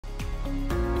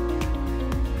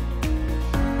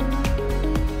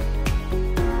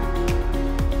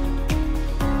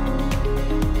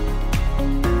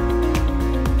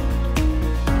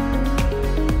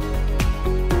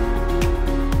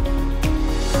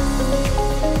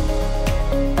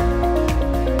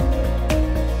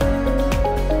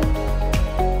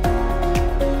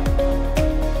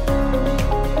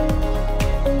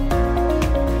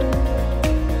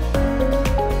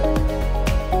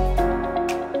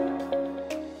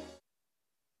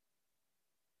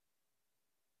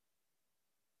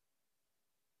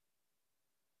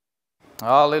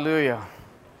Hallelujah.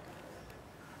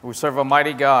 We serve a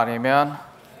mighty God. Amen.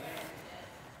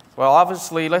 Well,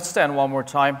 obviously, let's stand one more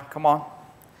time. Come on.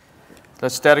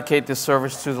 Let's dedicate this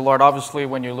service to the Lord. Obviously,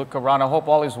 when you look around, I hope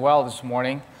all is well this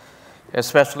morning,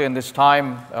 especially in this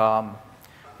time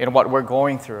in what we're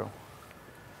going through.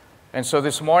 And so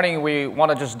this morning, we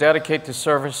want to just dedicate this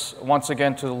service once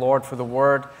again to the Lord for the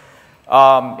Word.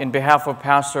 In behalf of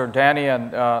Pastor Danny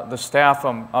and the staff,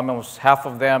 I'm almost half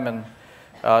of them, and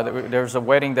there's a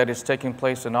wedding that is taking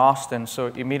place in Austin, so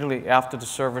immediately after the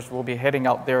service, we'll be heading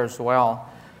out there as well.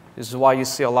 This is why you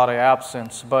see a lot of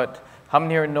absence. But how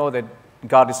many here know that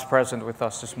God is present with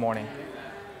us this morning?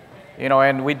 You know,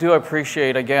 and we do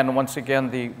appreciate, once again,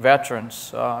 the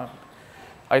veterans.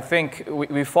 I think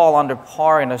we fall under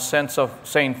par in a sense of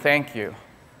saying thank you.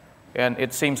 And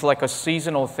it seems like a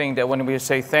seasonal thing that when we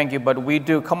say thank you, but we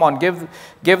do. Come on, give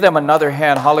them another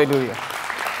hand. Hallelujah.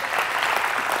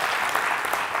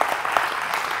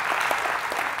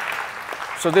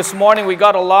 So this morning we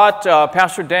got a lot.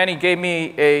 Pastor Danny gave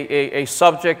me a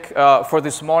subject for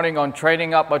this morning on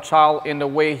training up a child in the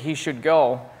way he should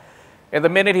go. And the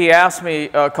minute he asked me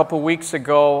a couple weeks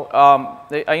ago,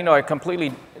 I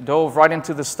completely dove right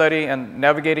into the study and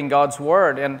navigating God's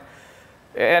Word.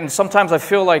 And sometimes I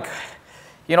feel like,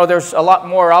 there's a lot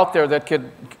more out there that could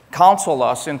counsel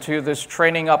us into this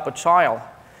training up a child.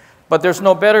 But there's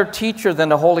no better teacher than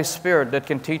the Holy Spirit that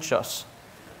can teach us.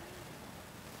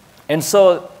 And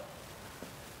so,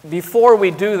 before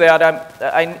we do that,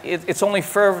 it's only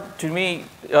fair to me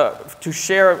to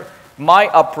share my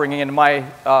upbringing and my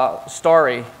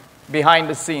story behind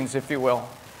the scenes, if you will.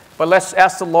 But let's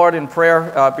ask the Lord in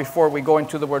prayer before we go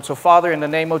into the Word. So, Father, in the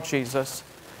name of Jesus,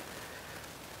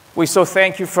 we so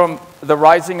thank you from the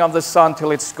rising of the sun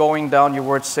till it's going down. Your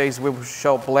Word says we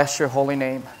shall bless your holy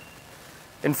name.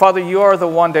 And Father, you are the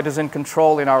one that is in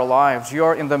control in our lives. You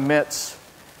are in the midst.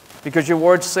 Because your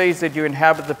Word says that you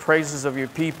inhabit the praises of your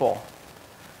people.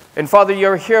 And Father,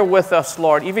 you're here with us,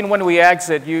 Lord. Even when we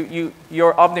exit,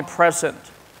 you're omnipresent.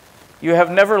 You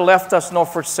have never left us nor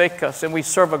forsake us, and we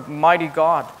serve a mighty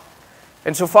God.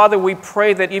 And so, Father, we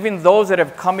pray that even those that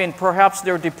have come in, perhaps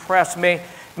they're depressed, may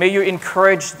you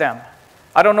encourage them.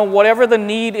 I don't know, whatever the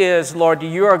need is, Lord,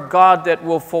 you are God that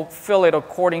will fulfill it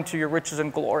according to your riches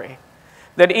and glory.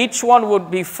 That each one would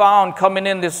be found coming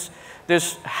in this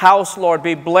house, Lord,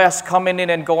 be blessed coming in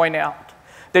and going out.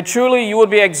 That truly you would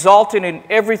be exalted in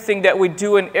everything that we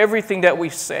do and everything that we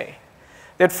say.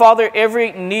 That, Father,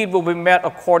 every need will be met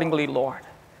accordingly, Lord.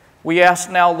 We ask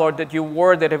now, Lord, that your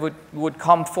word that it would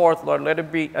come forth, Lord, let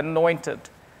it be anointed.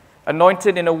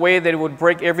 Anointed in a way that it would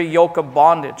break every yoke of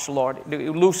bondage, Lord.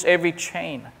 Loose every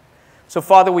chain. So,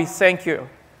 Father, we thank you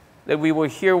that we will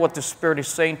hear what the Spirit is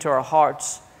saying to our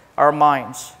hearts, our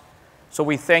minds. So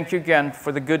we thank you again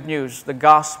for the good news, the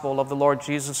gospel of the Lord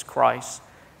Jesus Christ,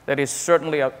 that is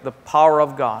certainly the power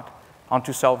of God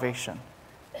unto salvation.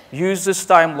 Use this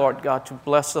time, Lord God, to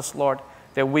bless us, Lord,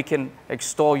 that we can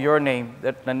extol your name,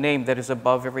 the name that is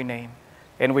above every name.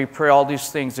 And we pray all these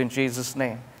things in Jesus'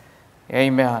 name.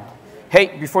 Amen.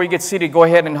 Hey, before you get seated, go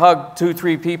ahead and hug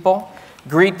 2-3 people.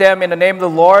 Greet them in the name of the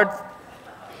Lord.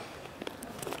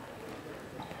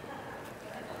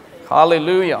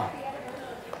 Hallelujah.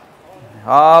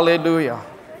 Hallelujah.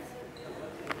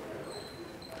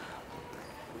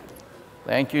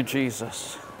 Thank you,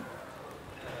 Jesus.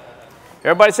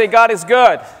 Everybody say, God is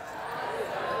good.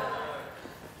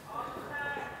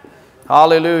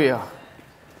 Hallelujah.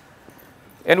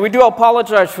 And we do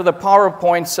apologize for the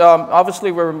PowerPoints.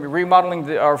 Obviously, we're remodeling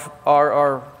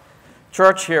our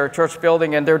church here, church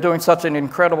building, and they're doing such an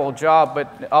incredible job.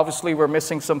 But obviously, we're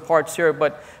missing some parts here,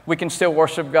 but we can still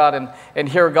worship God and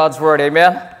hear God's word.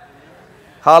 Amen?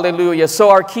 Hallelujah. So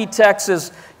our key text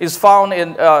is found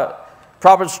in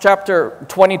Proverbs chapter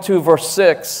 22, verse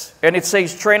 6. And it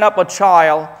says, train up a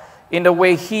child in the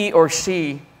way he or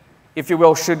she, if you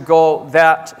will, should go,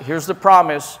 that, here's the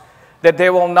promise, that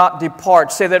they will not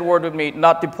depart. Say that word with me,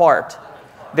 not depart.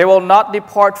 They will not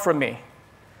depart from me.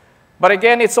 But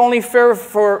again, it's only fair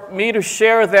for me to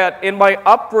share that in my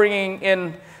upbringing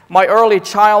in my early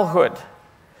childhood,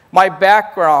 my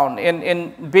background,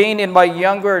 in being in my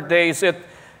younger days, it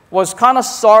was kind of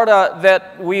sort of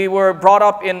that we were brought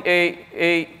up in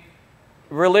a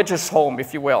religious home,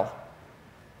 if you will.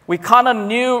 We kind of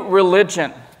knew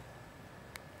religion.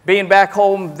 Being back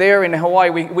home there in Hawaii,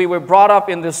 we were brought up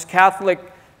in this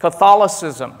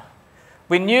Catholicism.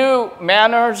 We knew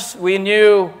manners, we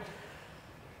knew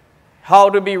how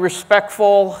to be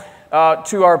respectful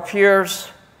to our peers.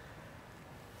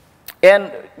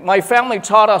 And my family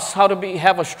taught us how to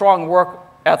have a strong work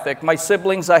ethic. My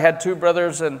siblings, I had two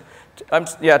brothers and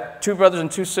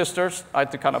two sisters. I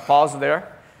had to kind of pause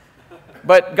there.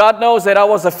 But God knows that I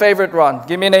was a favorite one.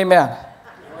 Give me an amen.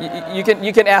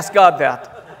 You can ask God that.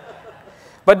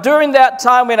 But during that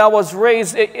time when I was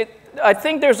raised, I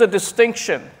think there's a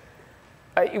distinction.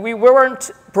 We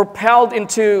weren't propelled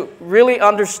into really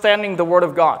understanding the Word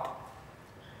of God.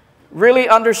 Really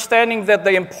understanding that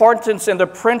the importance and the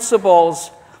principles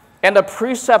and the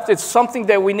precepts is something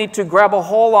that we need to grab a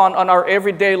hold on our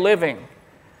everyday living.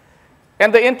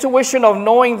 And the intuition of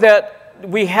knowing that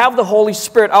we have the Holy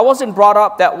Spirit, I wasn't brought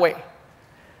up that way.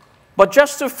 But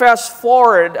just to fast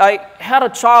forward, I had a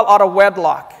child out of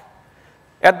wedlock.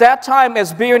 At that time,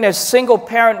 as being a single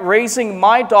parent raising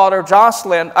my daughter,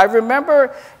 Jocelyn, I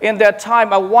remember in that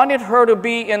time, I wanted her to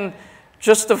be in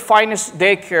just the finest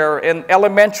daycare in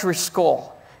elementary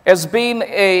school, as being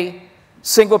a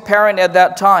single parent at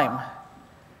that time.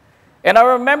 And I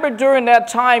remember during that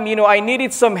time, I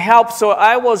needed some help, so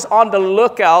I was on the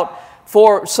lookout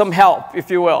for some help, if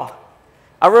you will.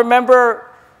 I remember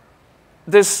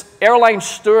this airline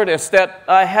stewardess that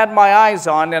I had my eyes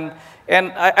on,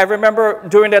 and I remember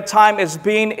during that time as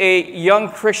being a young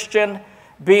Christian,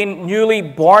 being newly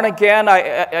born again,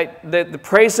 the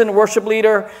praise and worship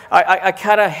leader, I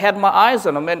kind of had my eyes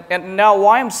on him. And now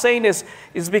why I'm saying this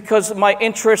is because my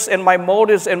interests and my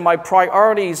motives and my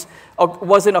priorities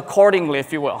wasn't accordingly,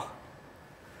 if you will.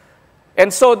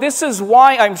 And so this is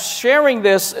why I'm sharing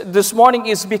this morning,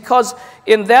 is because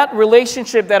in that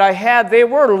relationship that I had, they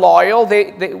were loyal.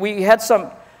 We had some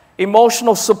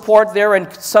emotional support there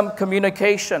and some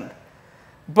communication.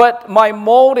 But my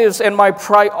motives and my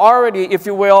priority, if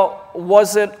you will,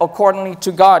 wasn't accordingly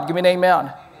to God. Give me an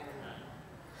amen.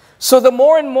 So the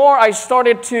more and more I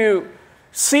started to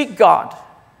seek God,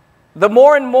 the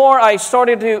more and more I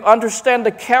started to understand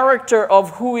the character of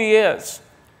who He is.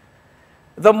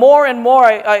 The more and more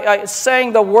I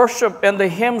sang the worship and the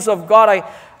hymns of God,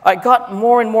 I got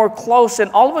more and more close,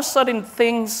 and all of a sudden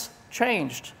things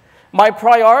changed. My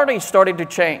priorities started to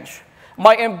change.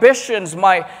 My ambitions,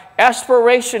 my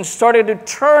aspirations started to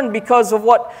turn because of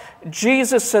what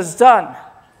Jesus has done.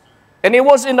 And it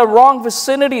was in the wrong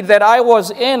vicinity that I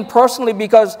was in personally,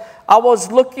 because I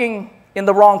was looking in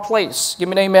the wrong place. Give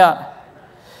me an amen.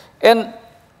 And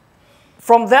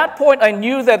from that point, I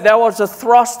knew that that was a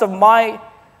thrust of my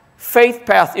faith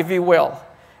path, if you will.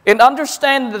 And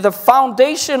understand the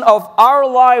foundation of our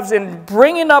lives in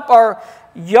bringing up our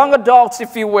young adults,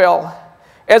 if you will.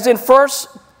 As in 1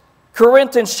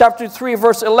 Corinthians chapter 3,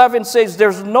 verse 11 says,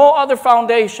 there's no other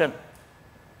foundation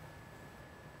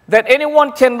that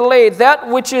anyone can lay, that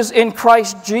which is in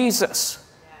Christ Jesus.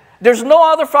 There's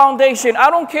no other foundation. I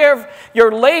don't care if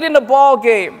you're late in the ball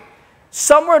game.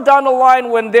 Somewhere down the line,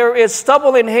 when there is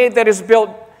stubble and hay that is built,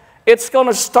 it's going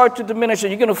to start to diminish,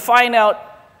 and you're going to find out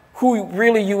who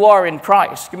really you are in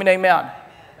Christ. Give me an amen.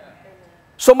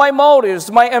 So my motives,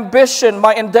 my ambition,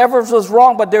 my endeavors was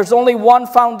wrong, but there's only one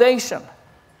foundation.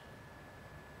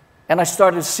 And I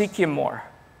started to seek Him more.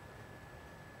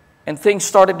 And things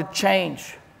started to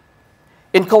change.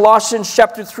 In Colossians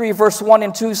chapter 3, verse 1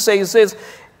 and 2 says this,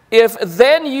 if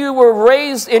then you were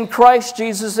raised in Christ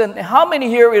Jesus, and how many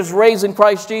here is raised in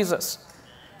Christ Jesus?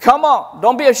 Come on,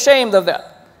 don't be ashamed of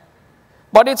that.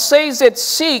 But it says that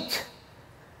seek,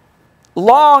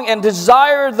 long and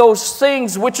desire those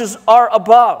things which are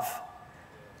above.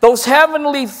 Those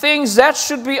heavenly things, that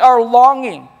should be our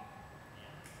longing.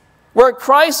 Where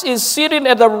Christ is sitting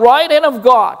at the right hand of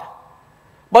God.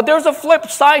 But there's a flip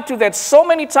side to that. So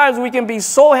many times we can be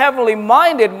so heavenly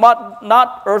minded, but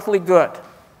not earthly good.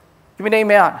 Give me an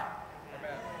amen.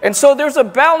 And so there's a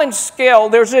balanced scale.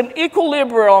 There's an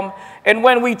equilibrium. And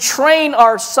when we train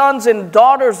our sons and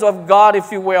daughters of God,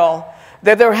 if you will,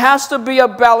 that there has to be a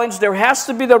balance. There has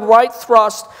to be the right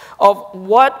thrust of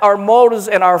what our motives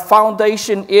and our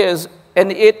foundation is.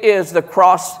 And it is the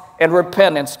cross and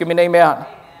repentance. Give me an amen.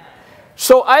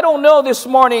 So I don't know this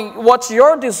morning, what's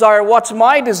your desire? What's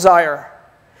my desire?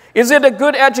 Is it a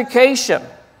good education?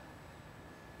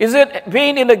 Is it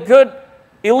being in a good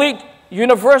elite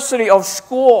university of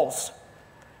schools?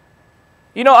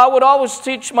 I would always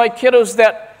teach my kiddos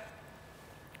that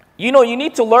You know, you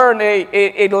need to learn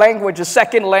a language, a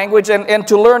second language, and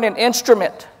to learn an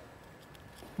instrument.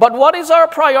 But what is our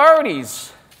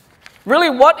priorities? Really,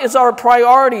 what is our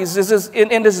priorities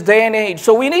in this day and age?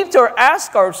 So we need to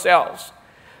ask ourselves,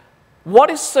 what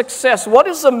is success? What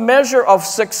is the measure of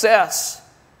success?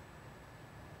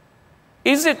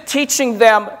 Is it teaching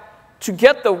them to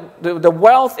get the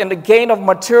wealth and the gain of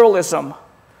materialism,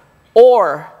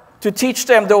 or to teach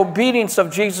them the obedience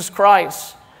of Jesus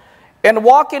Christ? And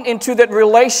walking into that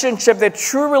relationship, that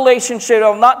true relationship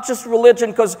of not just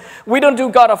religion, because we don't do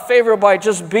God a favor by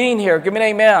just being here. Give me an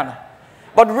amen.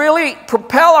 But really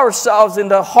propel ourselves in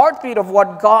the heartbeat of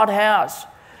what God has.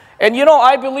 And you know,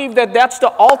 I believe that that's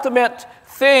the ultimate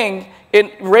thing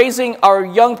in raising our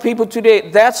young people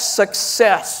today. That's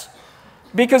success.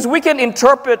 Because we can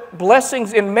interpret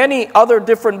blessings in many other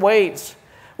different ways.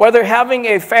 Whether having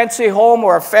a fancy home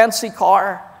or a fancy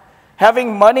car,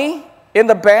 having money in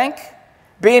the bank,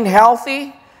 being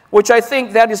healthy, which I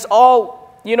think that is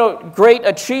all, you know, great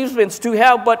achievements to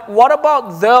have. But what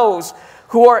about those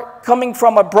who are coming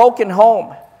from a broken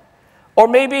home? Or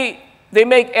maybe they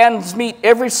make ends meet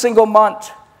every single month,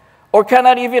 or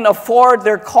cannot even afford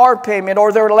their car payment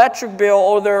or their electric bill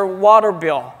or their water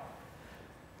bill.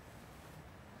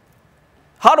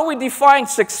 How do we define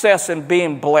success and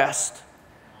being blessed?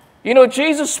 You know,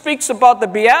 Jesus speaks about the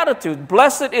Beatitude.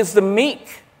 Blessed is the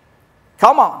meek.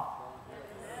 Come on.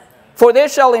 For they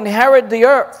shall inherit the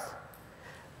earth.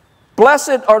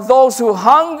 Blessed are those who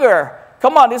hunger.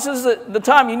 Come on, this is the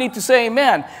time you need to say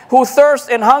amen. Who thirst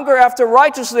and hunger after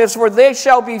righteousness, for they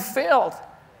shall be filled.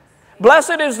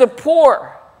 Blessed is the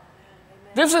poor.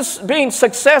 This is being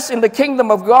success in the kingdom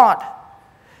of God.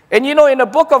 And you know, in the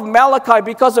book of Malachi,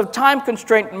 because of time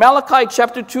constraint, Malachi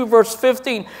chapter 2 verse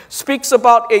 15 speaks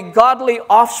about a godly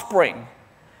offspring.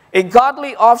 A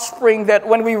godly offspring that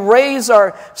when we raise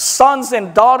our sons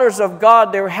and daughters of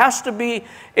God, there has to be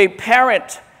a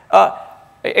parent,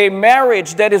 a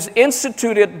marriage that is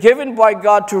instituted, given by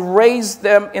God to raise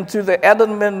them into the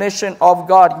admonition of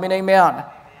God. Amen, amen.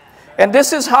 And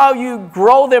this is how you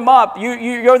grow them up.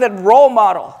 You're that role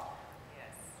model.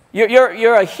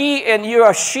 You're a he and you're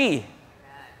a she.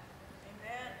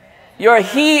 You're a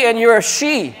he and you're a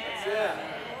she.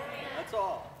 That's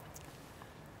all.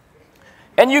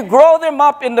 And you grow them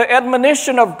up in the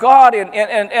admonition of God.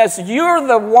 And as you're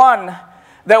the one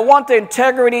that want the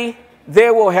integrity, they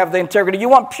will have the integrity. You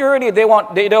want purity,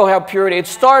 they'll have purity. It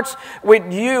starts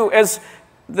with you as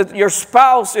your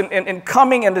spouse in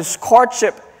coming in this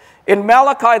courtship. In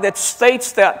Malachi that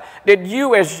states that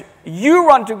you, as you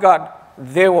run to God,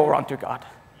 they will run to God.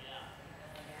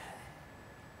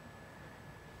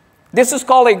 This is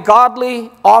called a godly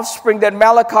offspring that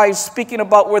Malachi is speaking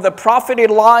about, where the prophet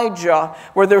Elijah,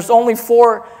 where there's only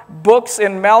 4 books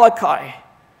in Malachi.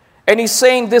 And he's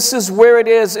saying this is where it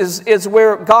is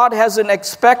where God has an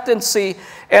expectancy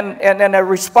and a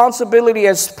responsibility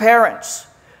as parents,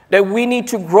 that we need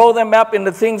to grow them up in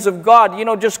the things of God. You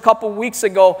know, just a couple weeks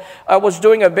ago, I was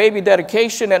doing a baby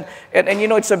dedication, and you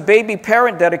know, it's a baby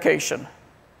parent dedication.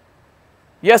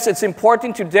 Yes, it's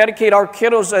important to dedicate our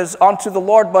kiddos as unto the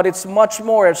Lord, but it's much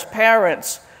more as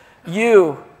parents,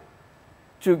 to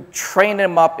train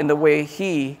them up in the way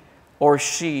he or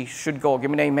she should go. Give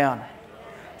me an amen.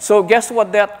 So guess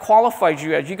what that qualifies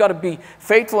you as? You got to be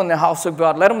faithful in the house of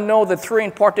God. Let them know the 3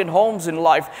 important homes in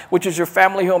life, which is your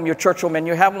family home, your church home, and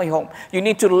your heavenly home. You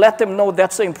need to let them know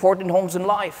that's the important homes in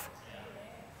life.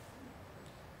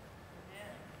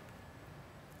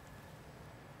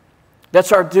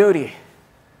 That's our duty.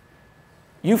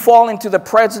 You fall into the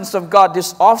presence of God,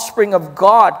 this offspring of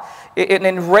God,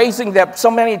 in raising them. So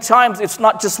many times, it's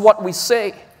not just what we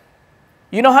say.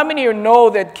 You know how many of you know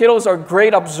that kiddos are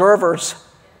great observers?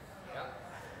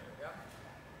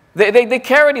 They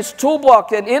carry this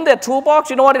toolbox, and in that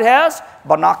toolbox, you know what it has?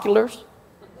 Binoculars.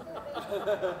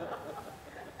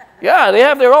 Yeah, they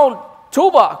have their own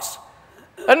toolbox.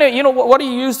 And then, you know, what do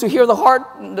you use to hear the heart?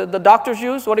 The doctors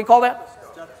use? What do you call that?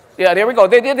 Yeah, there we go.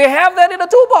 They have that in a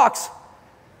toolbox.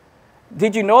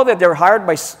 Did you know that they're hired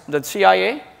by the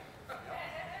CIA?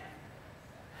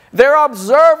 They're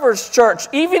observers, church.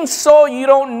 Even so, you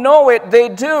don't know it, they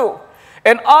do.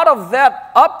 And out of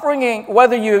that upbringing,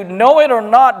 whether you know it or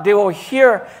not, they will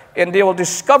hear and they will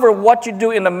discover what you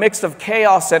do in the midst of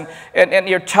chaos and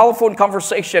your telephone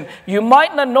conversation. You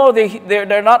might not know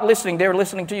they're not listening. They're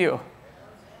listening to you.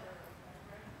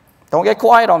 Don't get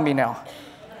quiet on me now.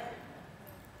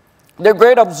 They're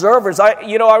great observers. I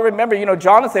remember,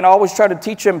 Jonathan, I always try to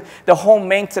teach him the home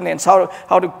maintenance, how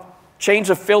to change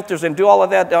the filters and do all of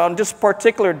that. On this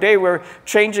particular day, we were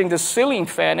changing the ceiling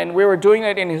fan, and we were doing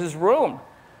it in his room.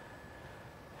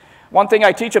 One thing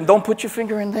I teach them, don't put your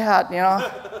finger in that,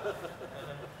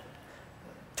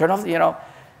 Turn off,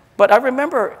 But I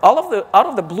remember out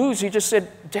of the blues, he just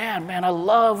said, Dad, man, I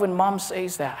love when Mom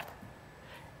says that.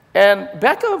 And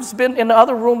Becca's been in the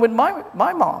other room with my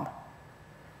mom.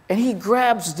 And he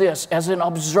grabs this as an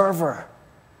observer.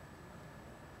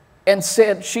 And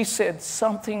she said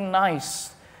something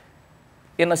nice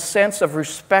in a sense of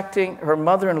respecting her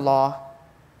mother-in-law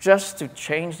just to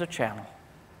change the channel.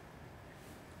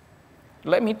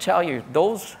 Let me tell you,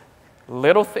 those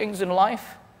little things in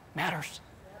life matters.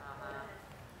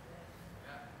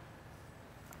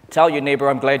 Tell your neighbor,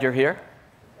 I'm glad you're here.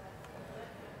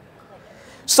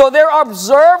 So they're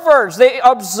observers. They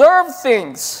observe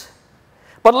things.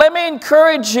 But let me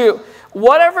encourage you,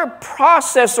 whatever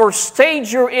process or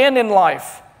stage you're in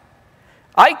life.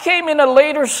 I came in a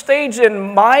later stage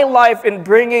in my life in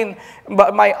bringing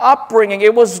my upbringing.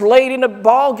 It was late in the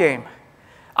ball game.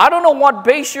 I don't know what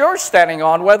base you're standing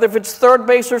on, whether if it's third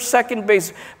base or second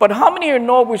base. But how many of you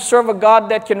know we serve a God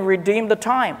that can redeem the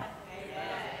time?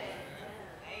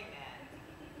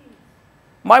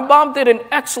 My mom did an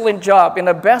excellent job in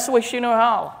the best way she knew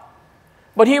how.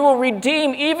 But He will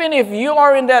redeem, even if you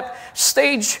are in that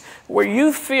stage where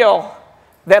you feel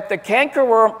that the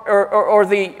cankerworm or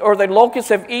the locusts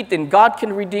have eaten, God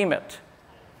can redeem it.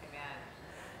 Amen.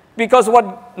 Because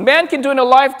what man can do in a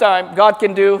lifetime, God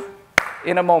can do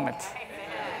in a moment. Amen.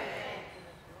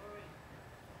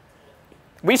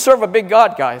 We serve a big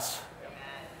God, guys. Amen.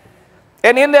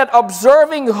 And in that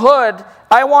observing hood,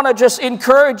 I want to just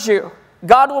encourage you.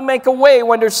 God will make a way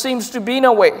when there seems to be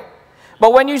no way.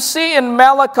 But when you see in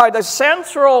Malachi, the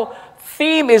central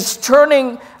theme is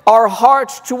turning our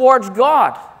hearts towards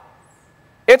God.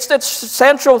 It's the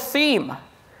central theme.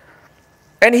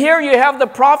 And here you have the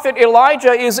prophet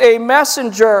Elijah is a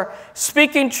messenger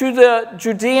speaking to the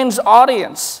Judeans'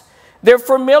 audience. They're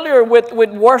familiar with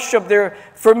worship. They're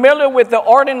familiar with the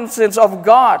ordinances of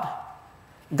God.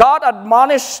 God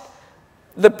admonished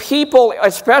the people,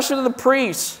 especially the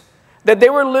priests, that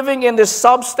they were living in this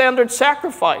substandard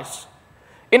sacrifice.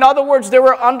 In other words, they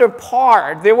were under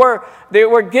par. They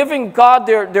were giving God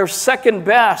their second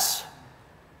best.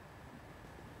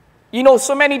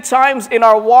 So many times in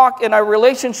our walk, in our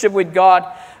relationship with God,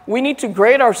 we need to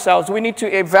grade ourselves. We need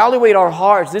to evaluate our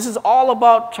hearts. This is all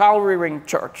about child rearing,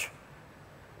 church.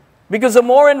 Because the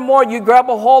more and more you grab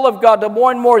a hold of God, the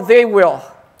more and more they will.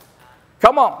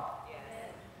 Come on.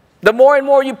 The more and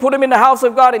more you put them in the house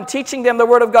of God and teaching them the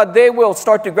Word of God, they will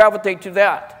start to gravitate to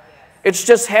that. It's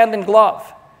just hand in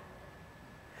glove.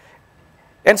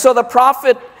 And so the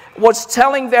prophet was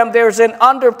telling them there's an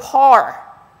under par.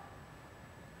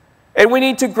 And we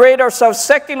need to grade ourselves.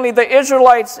 Secondly, the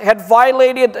Israelites had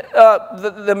violated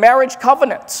the marriage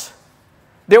covenants.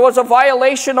 There was a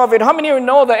violation of it. How many of you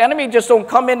know the enemy just don't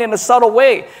come in a subtle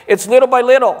way? It's little by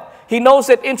little. He knows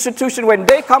that institution, when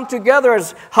they come together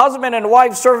as husband and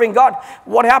wife serving God,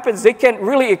 what happens? They can't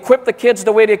really equip the kids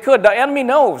the way they could. The enemy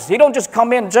knows. He don't just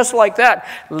come in just like that.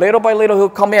 Little by little, he'll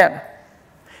come in.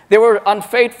 They were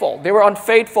unfaithful.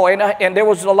 And there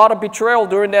was a lot of betrayal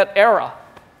during that era.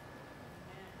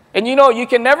 And you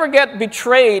can never get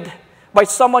betrayed by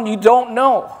someone you don't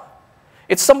know.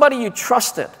 It's somebody you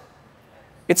trusted.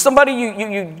 It's somebody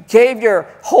you gave your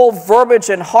whole verbiage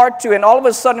and heart to, and all of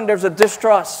a sudden there's a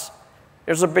distrust.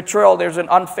 There's a betrayal. There's an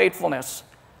unfaithfulness.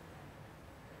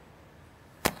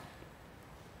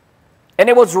 And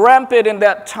it was rampant in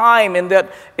that time, in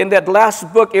that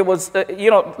last book. It was,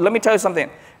 let me tell you something.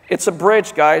 It's a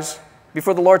bridge, guys,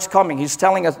 before the Lord's coming. He's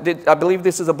telling us, I believe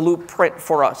this is a blueprint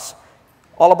for us.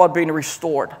 All about being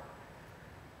restored.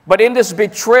 But in this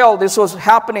betrayal, this was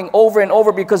happening over and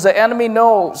over because the enemy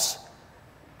knows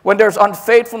when there's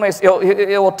unfaithfulness, it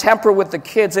will temper with the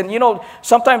kids. And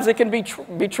sometimes it can be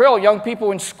betrayal. Young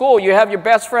people in school, you have your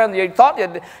best friend. You thought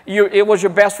it was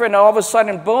your best friend, and all of a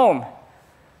sudden, boom.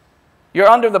 You're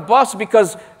under the bus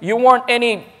because you weren't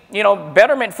any,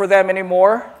 betterment for them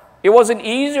anymore. It wasn't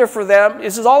easier for them.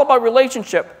 This is all about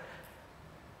relationship.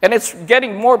 And it's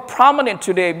getting more prominent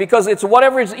today because it's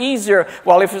whatever is easier.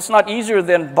 Well, if it's not easier,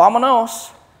 then vámonos.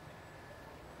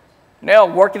 No,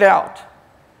 work it out.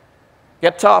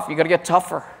 Get tough. You got to get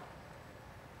tougher.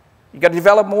 You got to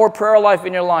develop more prayer life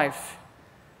in your life.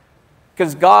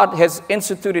 Because God has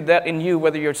instituted that in you,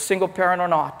 whether you're a single parent or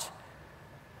not.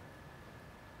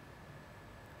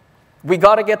 We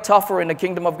got to get tougher in the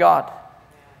kingdom of God.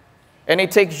 And it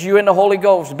takes you and the Holy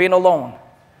Ghost being alone,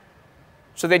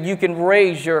 so that you can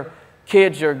raise your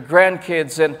kids, your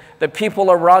grandkids, and the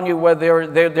people around you where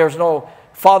there's no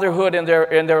fatherhood in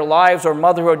their lives or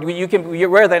motherhood.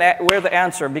 We're the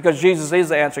answer because Jesus is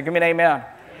the answer. Give me an amen.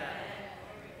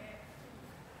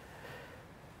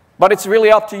 But it's really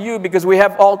up to you because we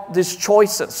have all these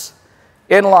choices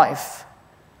in life.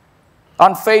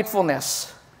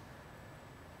 Unfaithfulness.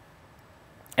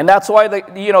 And that's why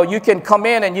you can come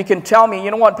in and you can tell me,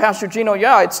 you know what, Pastor Jeanno,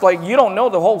 yeah, it's like you don't know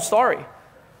the whole story.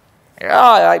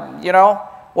 Yeah,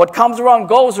 what comes around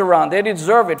goes around. They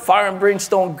deserve it. Fire and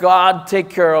brimstone, God, take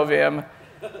care of him.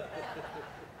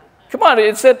 Come on,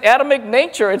 it's that Adamic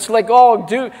nature. It's like, oh,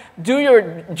 do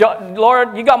your job.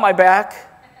 Lord, you got my back.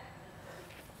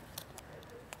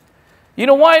 You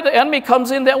know why the enemy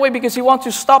comes in that way? Because he wants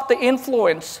to stop the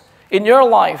influence in your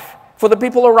life for the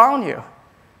people around you.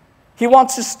 He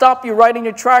wants to stop you right in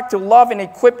your track to love and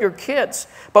equip your kids.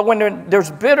 But when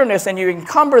there's bitterness and you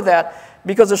encumber that,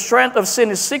 because the strength of sin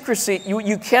is secrecy,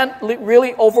 you can't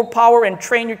really overpower and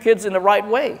train your kids in the right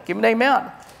way. Give me an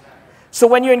amen. So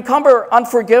when you encumber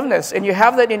unforgiveness and you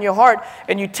have that in your heart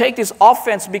and you take this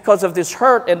offense because of this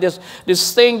hurt and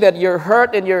this thing that you're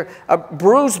hurt and you're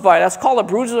bruised by, that's called a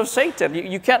bruise of Satan.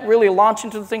 You can't really launch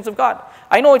into the things of God.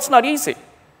 I know it's not easy.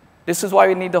 This is why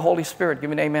we need the Holy Spirit. Give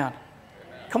me an amen.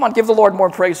 Come on, give the Lord more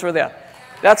praise for that.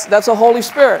 That's a Holy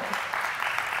Spirit.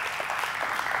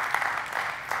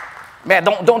 Man,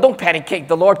 don't patty cake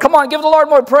the Lord. Come on, give the Lord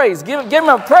more praise. Give him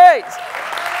a praise.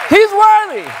 He's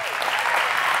worthy.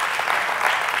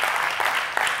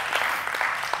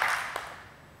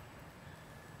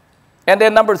 And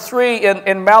then number 3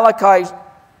 in Malachi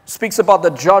speaks about the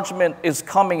judgment is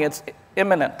coming. It's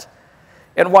imminent.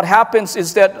 And what happens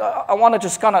is that, I want to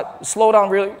just kind of slow down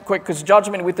really quick, because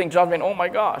judgment, we think judgment, oh my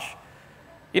gosh.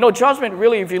 Judgment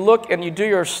really, if you look and you do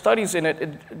your studies in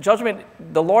it, judgment,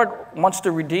 the Lord wants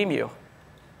to redeem you.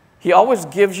 He always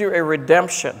gives you a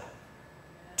redemption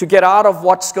to get out of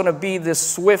what's going to be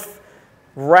this swift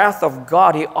wrath of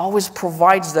God. He always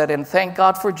provides that, and thank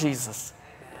God for Jesus.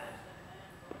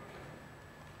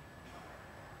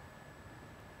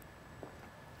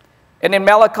 And in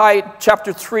Malachi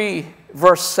chapter 3,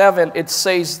 verse 7, it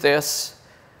says this,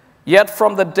 "Yet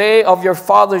from the day of your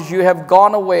fathers you have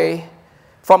gone away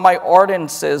from my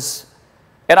ordinances,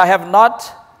 and I have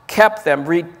not kept them."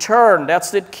 Return, that's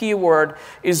the key word,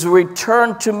 is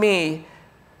return to me.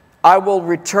 I will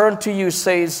return to you,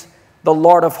 says the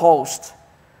Lord of hosts.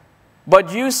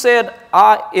 But you said,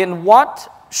 in what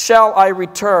shall I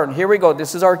return? Here we go.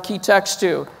 This is our key text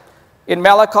too. In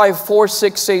Malachi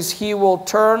 4:6 says, He will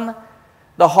turn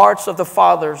the hearts of the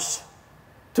fathers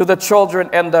to the children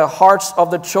and the hearts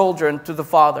of the children to the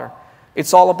father.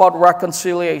 It's all about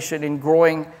reconciliation in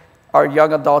growing our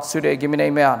young adults today. Give me an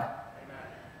amen. Amen.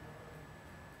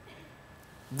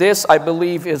 This, I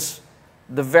believe, is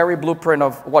the very blueprint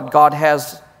of what God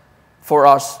has for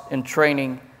us in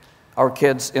training our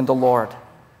kids in the Lord.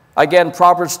 Again,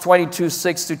 Proverbs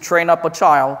 22:6, to train up a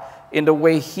child in the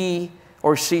way he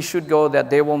or she should go, that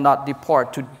they will not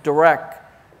depart. To direct,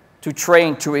 to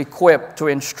train, to equip, to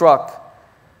instruct.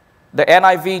 The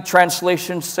NIV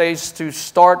translation says to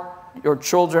start your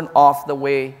children off the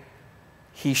way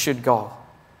he should go.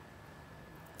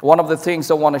 One of the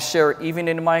things I want to share, even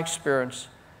in my experience,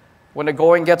 when the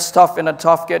going gets tough and the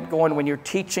tough get going, when you're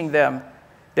teaching them,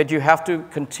 that you have to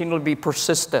continually be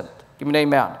persistent. Give me an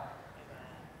amen.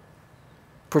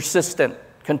 Persistent.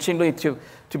 Continually to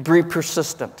be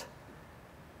persistent.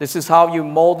 This is how you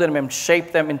mold them and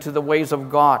shape them into the ways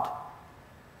of God.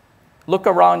 Look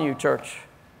around you, church.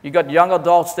 You got young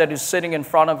adults that is sitting in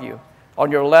front of you,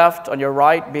 on your left, on your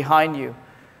right, behind you.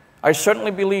 I certainly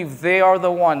believe they are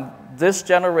the one, this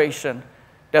generation,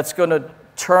 that's going to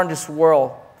turn this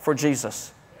world for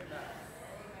Jesus.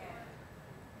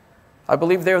 I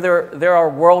believe they're our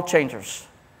world changers.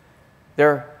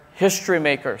 They're history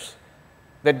makers,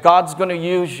 that God's going to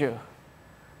use you.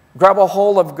 Grab a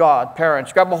hold of God,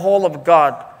 parents. Grab a hold of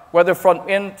God. Whether from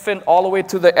infant all the way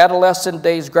to the adolescent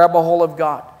days, grab a hold of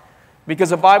God.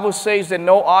 Because the Bible says that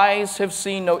no eyes have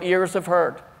seen, no ears have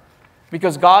heard.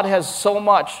 Because God has so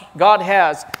much.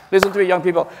 Listen to me, young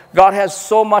people. God has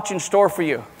so much in store for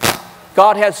you.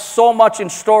 God has so much in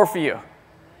store for you.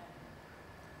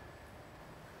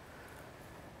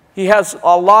 He has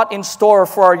a lot in store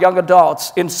for our young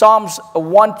adults. In Psalms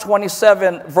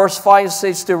 127, verse 5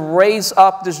 says to raise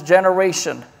up this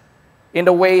generation in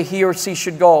the way he or she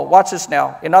should go. Watch this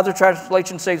now. Another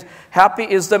translation says, happy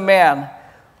is the man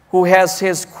who has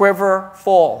his quiver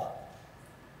full.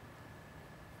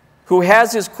 Who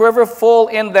has his quiver full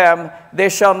in them, they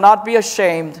shall not be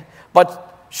ashamed,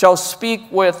 but shall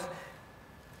speak with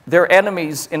their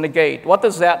enemies in the gate. What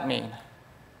does that mean?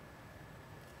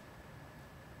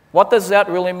 What does that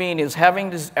really mean is having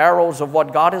these arrows of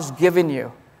what God has given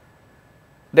you.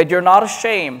 That you're not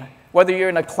ashamed, whether you're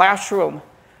in a classroom,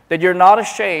 that you're not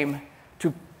ashamed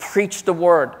to preach the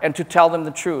word and to tell them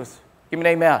the truth. Give me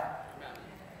an amen.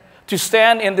 To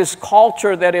stand in this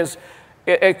culture that is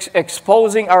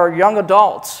exposing our young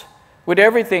adults with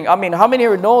everything. I mean, how many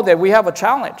of you know that we have a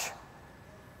challenge?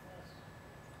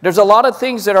 There's a lot of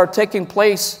things that are taking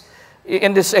place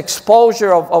in this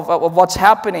exposure of what's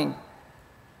happening.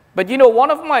 But you know,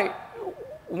 one of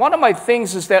my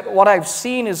things is that what I've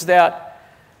seen is that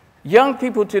young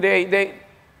people today,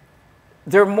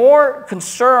 they're more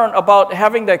concerned about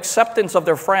having the acceptance of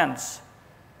their friends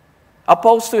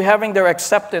opposed to having their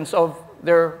acceptance of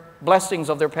their blessings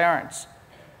of their parents.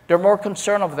 They're more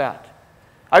concerned of that.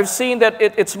 I've seen that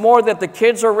it's more that the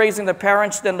kids are raising the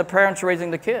parents than the parents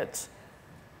raising the kids.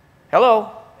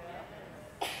 Hello?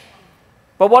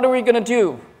 But what are we going to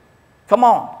do? Come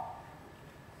on.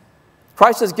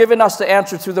 Christ has given us the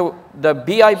answer to the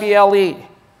Bible.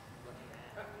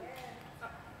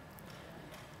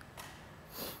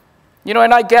 You know,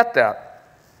 and I get that.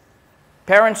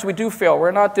 Parents, we do fail.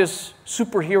 We're not this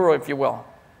superhero, if you will.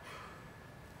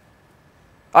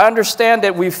 I understand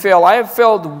that we fail. I have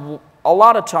failed a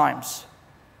lot of times.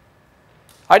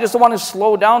 I just want to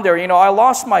slow down there. You know, I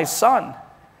lost my son.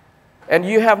 And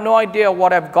you have no idea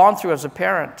what I've gone through as a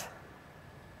parent.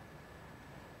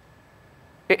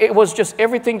 It was just,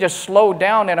 everything just slowed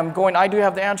down, and I'm going, I do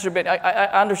have the answer, but I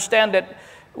understand that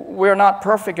we're not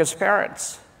perfect as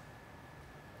parents.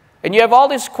 And you have all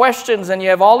these questions, and you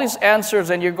have all these answers,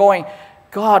 and you're going,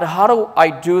 God, how do I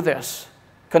do this?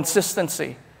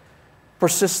 Consistency,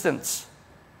 persistence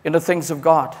in the things of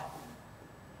God.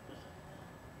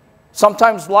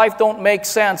 Sometimes life don't make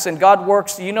sense, and God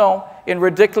works, you know, in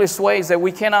ridiculous ways that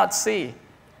we cannot see.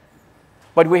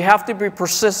 But we have to be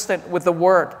persistent with the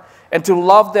Word and to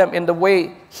love them in the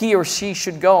way he or she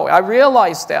should go. I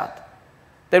realize that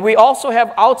we also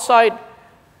have outside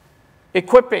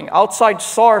equipping, outside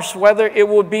source, whether it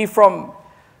would be from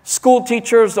school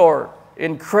teachers or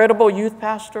incredible youth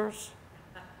pastors,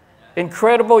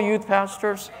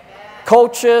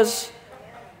 coaches.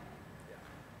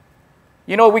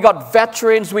 You know, we got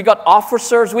veterans, we got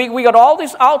officers, we got all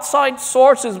these outside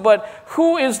sources, but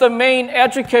who is the main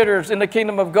educators in the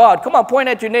kingdom of God? Come on, point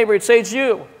at your neighbor, it says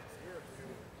you.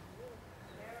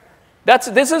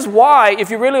 This is why, if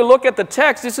you really look at the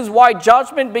text, this is why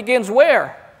judgment begins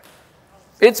where?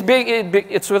 It's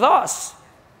with us.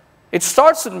 It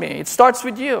starts with me. It starts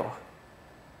with you.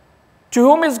 To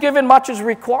whom is given, much is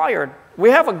required. We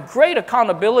have a great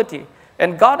accountability,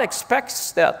 and God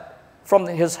expects that from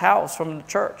His house, from the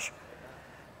church.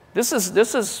 This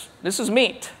is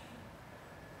meat.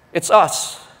 It's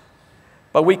us.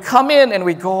 But we come in and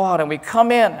we go out, and we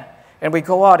come in and we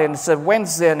go out, and it's a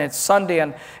Wednesday and it's Sunday,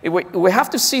 and we have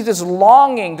to see this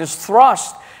longing, this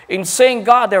thrust in saying,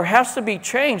 God, there has to be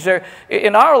change there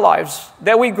in our lives,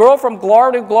 that we grow from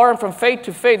glory to glory and from faith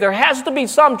to faith. There has to be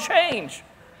some change.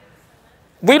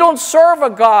 We don't serve a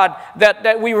God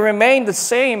that we remain the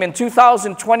same in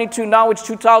 2022. Now it's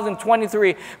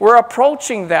 2023. We're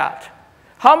approaching that.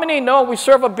 How many know we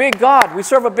serve a big God? We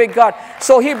serve a big God.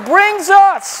 So He brings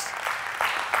us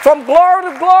from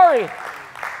glory to glory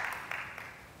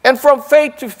and from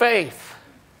faith to faith.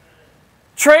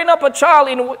 Train up a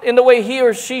child in the way he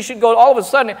or she should go. All of a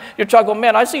sudden, your child goes,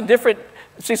 man, I see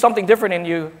something different in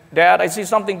you, Dad. I see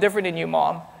something different in you,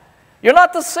 Mom. You're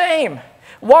not the same.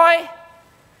 Why?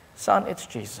 Son, it's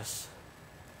Jesus.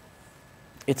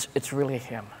 It's really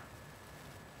Him.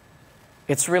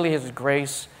 It's really His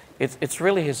grace. It's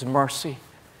really His mercy.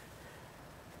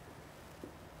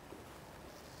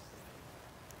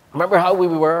 Remember how we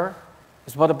were?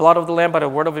 It's by the blood of the Lamb, by the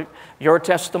word of your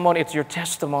testimony. It's your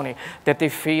testimony that they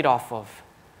feed off of.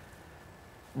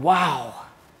 Wow.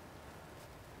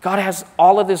 God has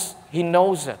all of this. He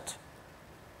knows it.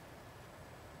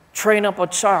 Train up a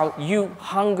child. You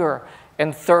hunger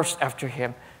and thirst after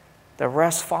Him. The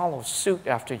rest follows suit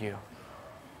after you.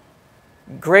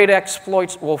 Great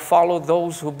exploits will follow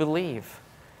those who believe.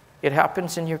 It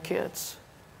happens in your kids.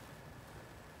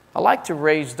 I like to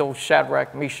raise those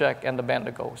Shadrach, Meshach, and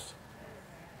Abednego.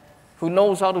 Who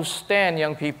knows how to stand,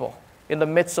 young people, in the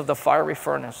midst of the fiery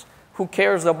furnace? Who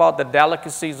cares about the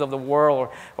delicacies of the world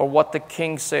or what the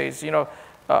king says? You know,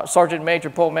 Sergeant Major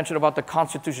Poe mentioned about the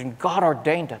Constitution. God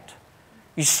ordained it.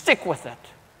 You stick with it.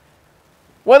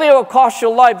 Whether it will cost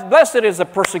your life, blessed is the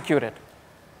persecuted.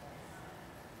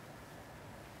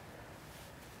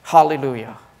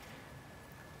 Hallelujah.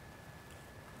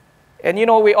 And you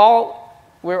know,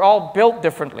 we're all built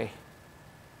differently,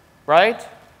 right?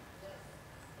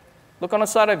 Look on the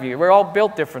side of you. We're all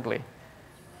built differently.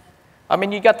 I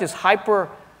mean, you got this hyper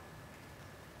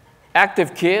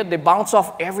active kid. They bounce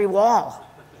off every wall.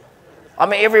 I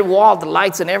mean, every wall, the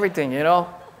lights and everything, you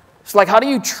know. It's like, how do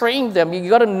you train them? You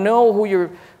got to know who you're,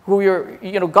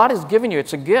 God has given you.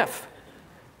 It's a gift.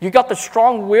 You got the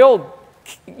strong-willed,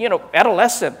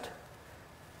 adolescent.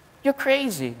 You're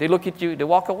crazy. They look at you, they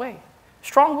walk away.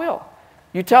 Strong will.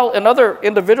 You tell another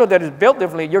individual that is built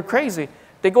differently, you're crazy.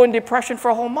 They go in depression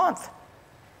for a whole month.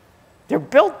 They're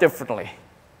built differently.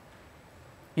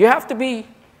 You have to be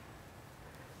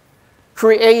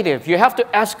creative. You have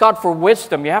to ask God for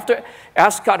wisdom. You have to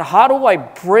ask God, how do I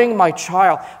bring my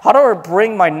child? How do I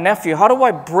bring my nephew? How do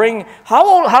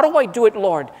I do it,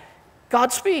 Lord?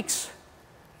 God speaks.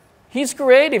 He's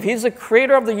creative. He's the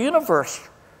creator of the universe.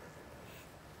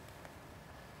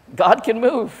 God can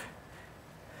move.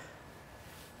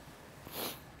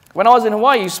 When I was in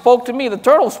Hawaii, he spoke to me. The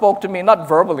turtle spoke to me, not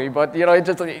verbally, but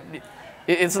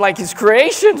it's like his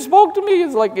creation spoke to me.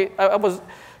 It's like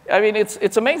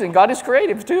it's amazing. God is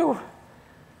creative too.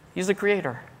 He's the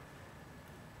creator.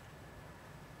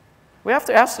 We have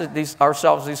to ask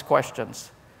ourselves these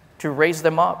questions to raise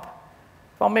them up.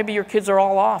 Well, maybe your kids are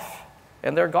all off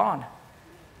and they're gone.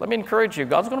 Let me encourage you.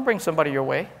 God's going to bring somebody your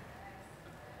way.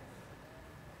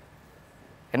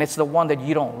 And it's the one that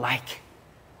you don't like.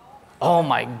 Oh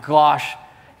my gosh.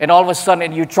 And all of a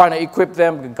sudden you're trying to equip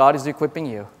them. God is equipping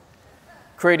you.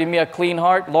 Creating me a clean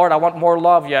heart. Lord, I want more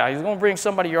love. Yeah, He's going to bring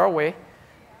somebody your way.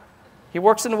 He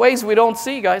works in ways we don't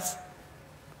see, guys.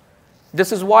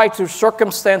 This is why through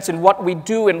circumstance and what we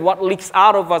do and what leaks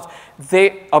out of us,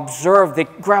 they observe, they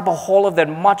grab a hold of that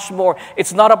much more.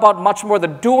 It's not about much more the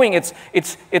doing. It's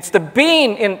the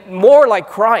being in more like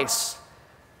Christ.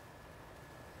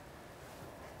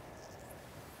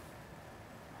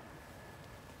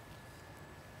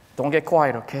 Don't get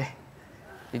quiet, okay?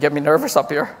 You get me nervous up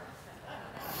here.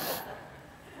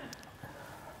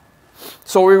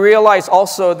 So we realize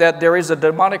also that there is a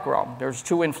demonic realm. There's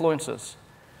two influences.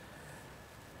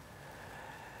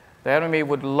 The enemy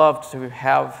would love to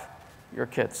have your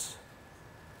kids.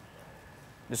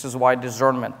 This is why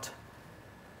discernment,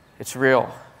 it's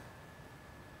real.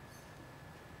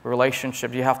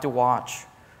 Relationship, you have to watch.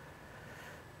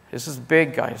 This is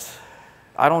big, guys.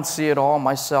 I don't see it all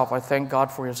myself. I thank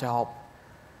God for His help.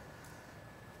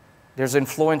 There's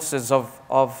influences of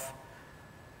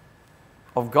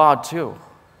God too.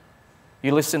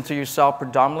 You listen to yourself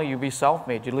predominantly, you'll be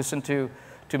self-made. You listen to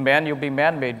man, you'll be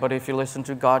man-made. But if you listen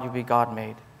to God, you'll be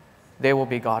God-made. They will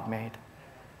be God-made.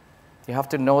 You have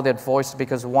to know that voice,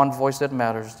 because one voice that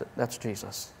matters, that's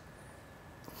Jesus.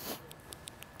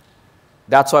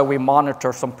 That's why we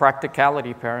monitor some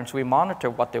practicality, parents. We monitor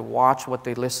what they watch, what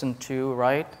they listen to,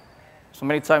 right? So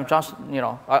many times, just,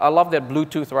 I love that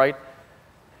Bluetooth, right?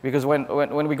 Because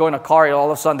when we go in a car,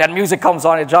 all of a sudden that music comes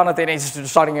on, and Jonathan is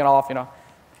just shutting it off,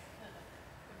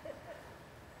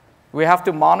 We have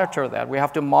to monitor that. We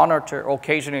have to monitor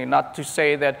occasionally, not to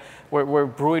say that we're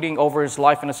brooding over his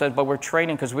life in a sense, but we're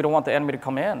training because we don't want the enemy to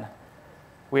come in.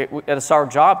 It's our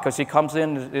job, because he comes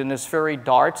in his fiery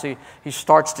darts. He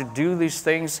starts to do these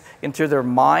things into their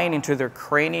mind, into their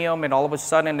cranium, and all of a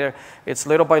sudden it's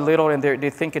little by little, and they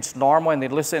think it's normal, and they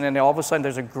listen, and all of a sudden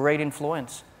there's a great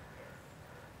influence.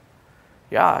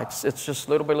 Yeah, it's just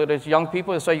little by little. It's young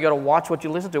people, so you got to watch what you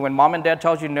listen to. When mom and dad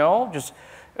tells you no, just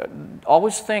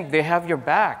always think they have your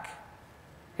back,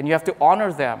 and you have to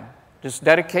honor them. This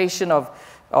dedication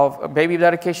of baby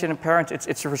dedication and parents,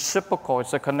 it's reciprocal.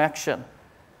 It's a connection.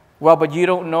 Well, but you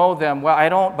don't know them. Well, I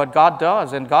don't, but God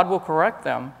does, and God will correct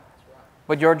them.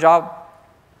 But your job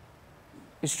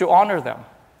is to honor them,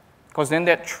 because in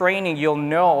that training, you'll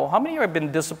know. How many of you have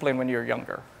been disciplined when you were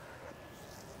younger?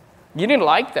 You didn't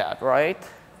like that, right?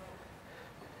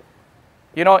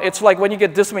 It's like when you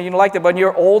get disciplined, you don't like that. But when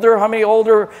you're older, how many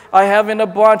older I have in a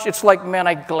bunch? It's like, man,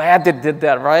 I'm glad they did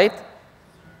that, right?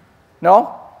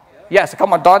 No? Yeah. Yes,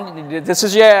 come on, Don. This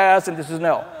is yes, and this is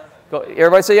no.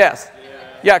 Everybody say yes.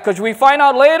 Yeah, because we find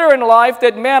out later in life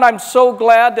that, man, I'm so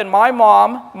glad that my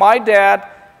mom, my dad,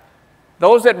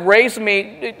 those that raised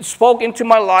me spoke into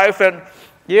my life, and,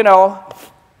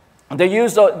 they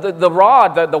use the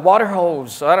rod, the water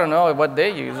hose. I don't know what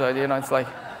they use. It's like,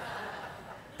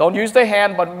 don't use the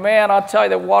hand, but man, I'll tell you,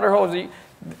 the water hose,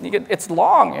 it's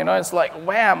long. It's like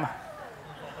wham.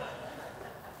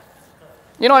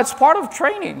 It's part of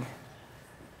training.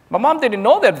 My mom didn't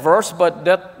know that verse, but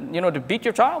that, to beat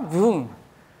your child, boom.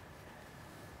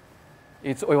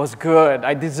 It was good.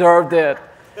 I deserved it.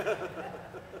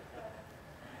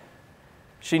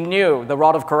 She knew the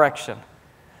rod of correction.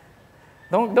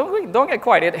 Don't get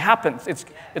quiet. It happens.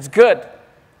 It's good.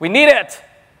 We need it.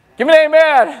 Give me an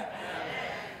amen. Amen.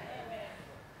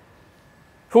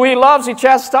 Who he loves, he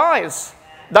chastises.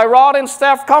 Thy rod and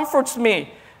staff comforts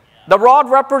me. The rod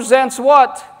represents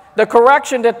what? the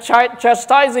correction, the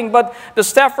chastising, but the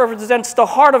staff represents the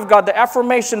heart of God, the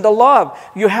affirmation, the love.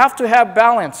 You have to have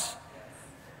balance.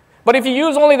 But if you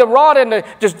use only the rod and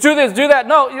just do this, do that,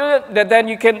 no, then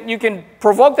you can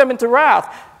provoke them into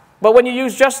wrath. But when you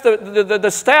use just the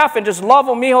staff and just love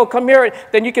them, mijo, come here,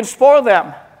 then you can spoil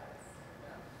them.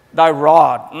 Thy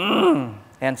rod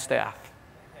and staff.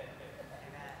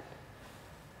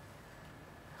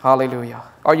 Hallelujah.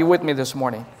 Are you with me this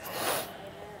morning?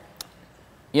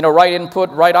 You know, right input,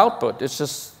 right output. It's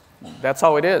just, that's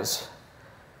how it is.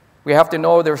 We have to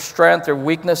know their strength, their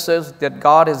weaknesses, that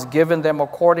God has given them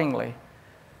accordingly.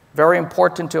 Very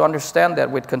important to understand that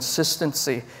with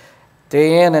consistency,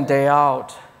 day in and day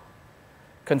out.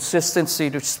 Consistency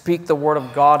to speak the word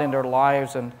of God in their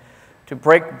lives and to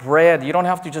break bread. You don't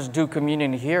have to just do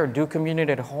communion here. Do communion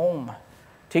at home.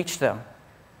 Teach them.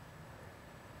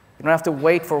 You don't have to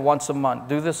wait for once a month.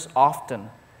 Do this often.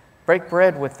 Break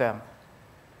bread with them.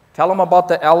 Tell them about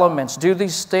the elements. Do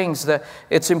these things that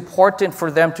it's important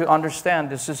for them to understand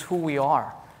this is who we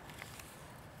are.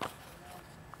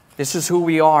 This is who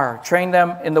we are. Train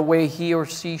them in the way he or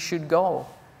she should go.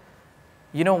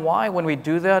 You know why? When we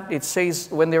do that, it says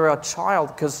when they're a child,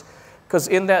 because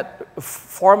in that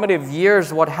formative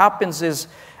years, what happens is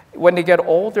when they get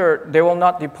older, they will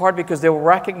not depart because they will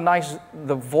recognize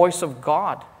the voice of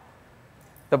God.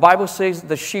 The Bible says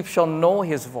the sheep shall know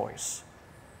his voice.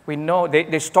 We know,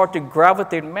 they start to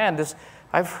gravitate, man, this,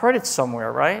 I've heard it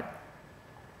somewhere, right?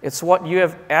 It's what you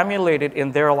have emulated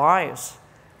in their lives.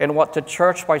 And what the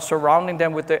church, by surrounding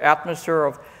them with the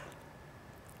atmosphere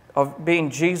of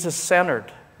being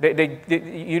Jesus-centered.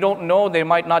 You don't know, they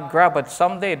might not grab, but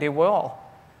someday they will.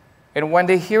 And when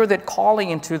they hear that calling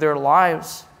into their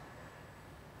lives,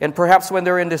 and perhaps when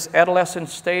they're in this adolescent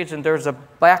stage and there's a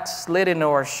backslidden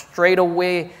or a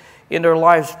straightaway in their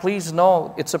lives, please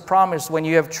know it's a promise. When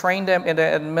you have trained them in the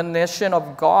admonition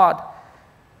of God,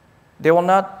 they will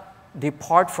not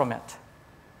depart from it.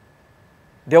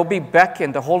 They'll be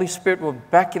beckoned. The Holy Spirit will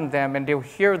beckon them and they'll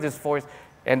hear this voice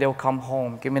and they'll come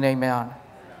home. Give me an amen.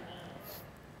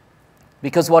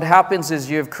 Because what happens is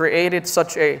you've created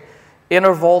such a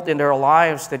inner vault in their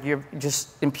lives that you've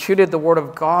just imputed the Word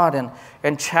of God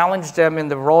and challenged them in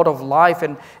the road of life,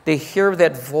 and they hear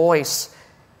that voice.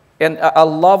 And I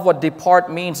love what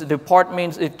depart means. Depart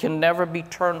means it can never be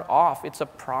turned off. It's a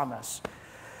promise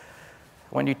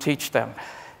when you teach them.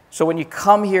 So when you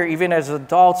come here, even as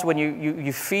adults, when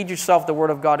you feed yourself the Word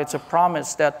of God, it's a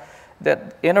promise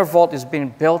that inner vault is being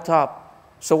built up.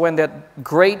 So when that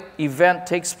great event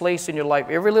takes place in your life,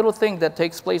 every little thing that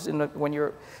takes place when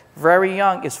you're very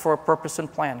young is for a purpose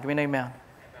and plan. Give me an amen.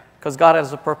 Because God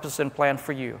has a purpose and plan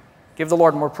for you. Give the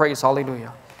Lord more praise.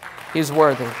 Hallelujah. He's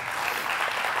worthy.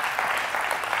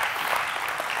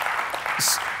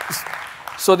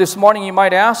 So this morning you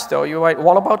might ask, though,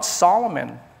 what about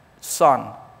Solomon's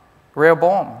son,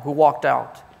 Rehoboam, who walked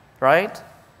out, right?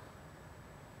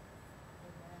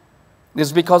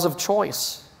 It's because of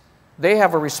choice. They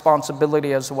have a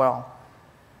responsibility as well.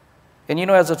 And you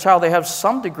know, as a child, they have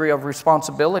some degree of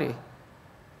responsibility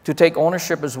to take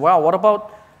ownership as well. What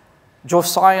about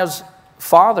Josiah's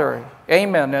father,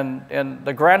 Amon, and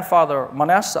the grandfather,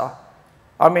 Manasseh?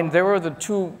 I mean, they were the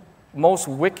two most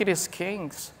wickedest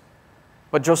kings.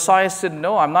 But Josiah said,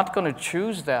 no, I'm not going to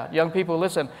choose that. Young people,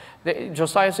 listen.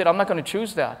 Josiah said, I'm not going to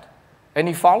choose that. And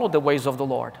he followed the ways of the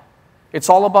Lord. It's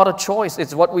all about a choice.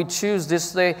 It's what we choose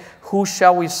this day. Who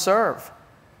shall we serve?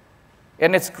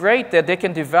 And it's great that they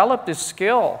can develop this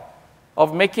skill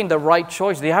of making the right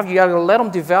choice. You got to let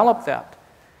them develop that.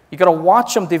 You got to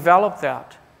watch them develop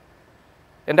that.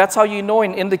 And that's how you know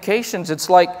in indications. It's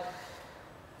like,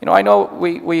 you know, I know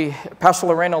Pastor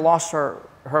Lorena lost her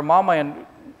mama, and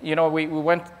you know, we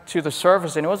went to the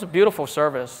service, and it was a beautiful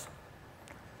service.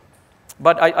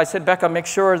 But I said, Becca, make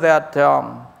sure that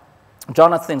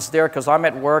Jonathan's there, because I'm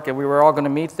at work, and we were all going to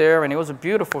meet there, and it was a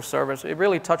beautiful service. It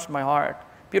really touched my heart.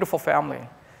 Beautiful family.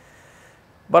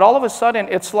 But all of a sudden,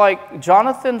 it's like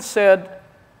Jonathan said,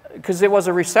 because there was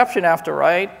a reception after,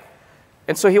 right?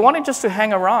 And so he wanted just to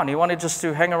hang around. He wanted just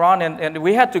to hang around, and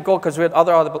we had to go because we had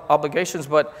other obligations,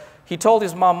 but he told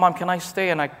his mom, can I stay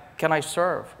and can I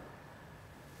serve?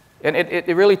 And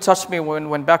it really touched me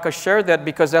when Becca shared that,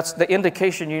 because that's the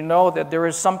indication, you know, that there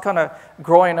is some kind of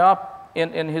growing up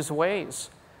in his ways.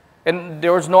 And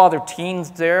there was no other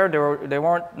teens there. There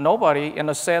weren't nobody, in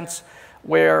a sense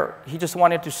where he just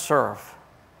wanted to serve.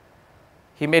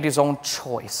 He made his own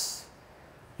choice.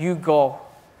 You go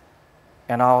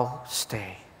and I'll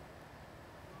stay.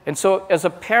 And so as a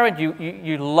parent,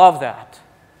 you love that.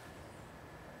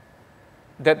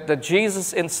 That the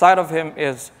Jesus inside of him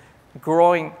is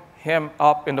growing him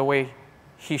up in the way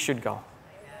he should go.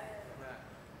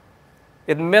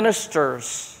 It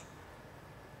ministers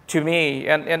to me.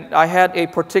 And I had a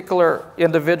particular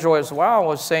individual as well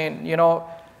was saying,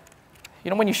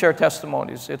 when you share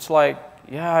testimonies, it's like,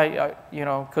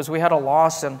 because we had a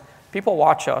loss and people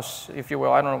watch us, if you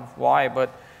will. I don't know why,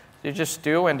 but they just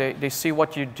do, and they see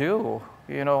what you do,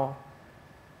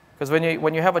 Because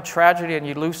when you have a tragedy and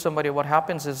you lose somebody, what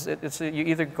happens is you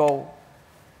either go,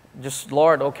 just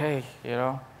Lord, okay,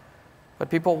 But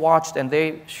people watched and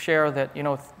they share that,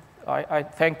 I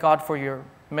thank God for your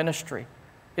ministry.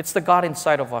 It's the God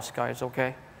inside of us, guys,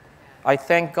 okay? I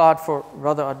thank God for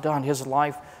Brother Adan, his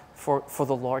life for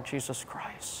the Lord Jesus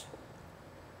Christ.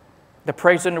 The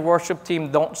praise and the worship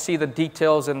team don't see the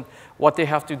details and what they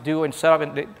have to do and set up.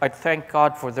 And I thank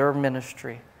God for their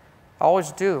ministry. I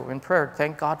always do in prayer.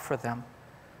 Thank God for them.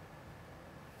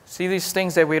 See these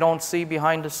things that we don't see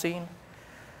behind the scene?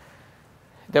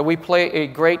 That we play a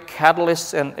great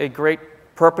catalyst and a great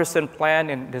purpose and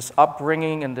plan in this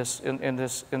upbringing,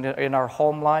 in our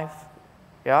home life.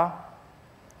 Yeah?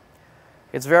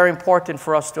 It's very important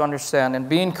for us to understand and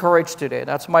be encouraged today.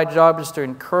 That's my job, is to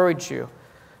encourage you.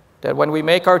 That when we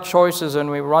make our choices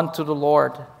and we run to the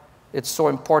Lord, it's so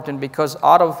important, because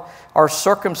out of our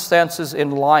circumstances in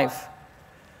life,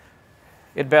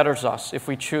 it betters us if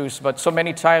we choose. But so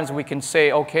many times we can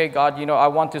say, okay, God, I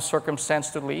want this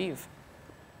circumstance to leave.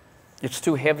 It's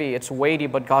too heavy, it's weighty,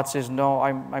 but God says, no,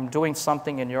 I'm doing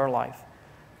something in your life.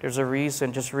 There's a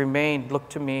reason. Just remain, look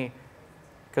to me,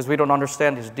 because we don't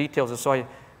understand these details. And so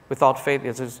without faith,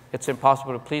 it's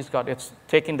impossible to please God. It's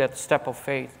taking that step of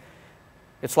faith.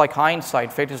 It's like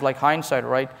hindsight. Faith is like hindsight,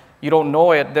 right? You don't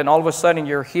know it. Then all of a sudden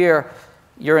you're here.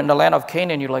 You're in the land of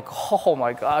Canaan. You're like, oh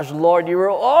my gosh, Lord, you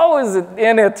were always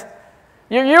in it.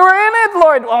 You were in it,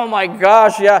 Lord. Oh my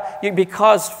gosh, yeah.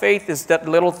 Because faith is that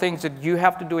little things that you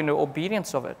have to do in the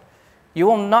obedience of it. You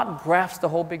will not grasp the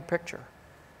whole big picture.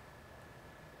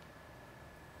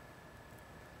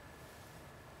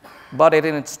 But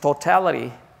in its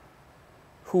totality,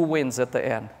 who wins at the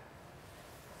end?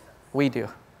 We do.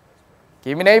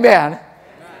 Give me an amen. Amen.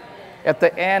 At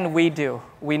the end, we do.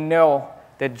 We know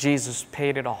that Jesus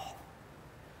paid it all.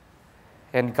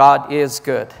 And God is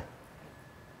good.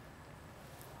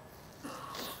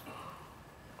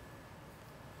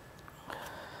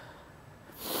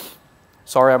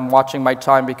 Sorry, I'm watching my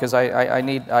time because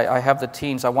I have the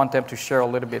teens. I want them to share a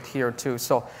little bit here too.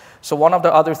 So one of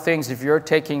the other things, if you're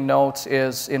taking notes,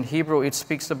 is in Hebrew it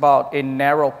speaks about a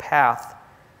narrow path.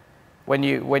 When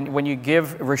you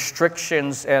give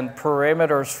restrictions and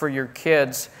parameters for your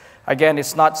kids, again,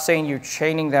 it's not saying you're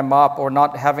chaining them up or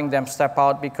not having them step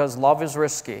out, because love is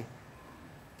risky.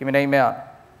 Give me an amen.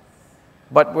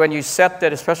 But when you set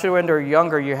that, especially when they're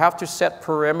younger, you have to set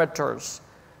perimeters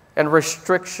and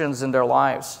restrictions in their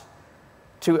lives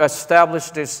to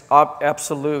establish these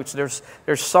absolutes. There's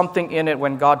something in it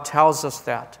when God tells us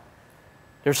that.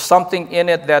 There's something in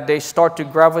it that they start to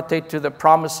gravitate to the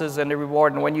promises and the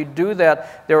reward. And when you do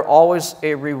that, there's always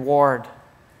a reward.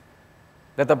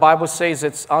 That the Bible says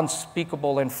it's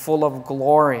unspeakable and full of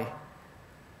glory.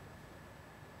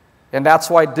 And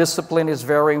that's why discipline is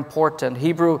very important.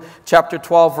 Hebrew chapter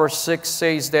 12 verse 6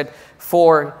 says that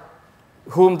for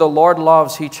whom the Lord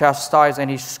loves, he chastises,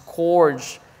 and he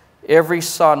scourges every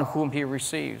son whom he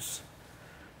receives.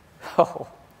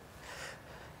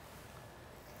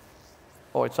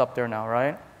 Oh, it's up there now,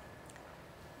 right?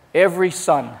 Every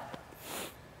son.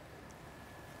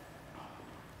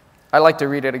 I like to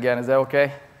read it again. Is that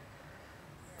okay?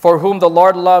 For whom the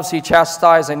Lord loves, he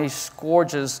chastises, and he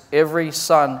scourges every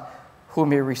son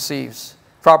whom he receives.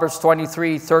 Proverbs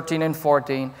 23, 13 and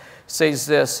 14 says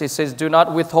this. He says, do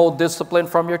not withhold discipline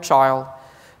from your child,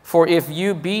 for if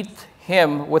you beat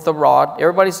him with a rod,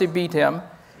 everybody say beat him,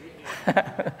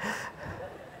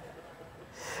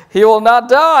 he will not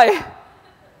die.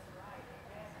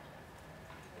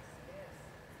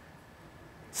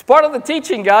 It's part of the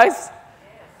teaching, guys.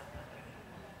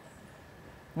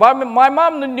 My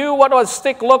mom knew what a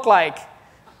stick looked like.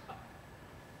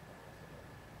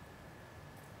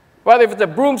 Whether if it's a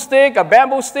broomstick, a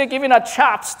bamboo stick, even a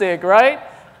chopstick, right?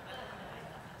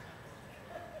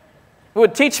 It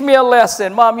would teach me a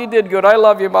lesson. Mom, you did good. I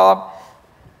love you, Mom.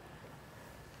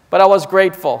 But I was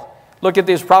grateful. Look at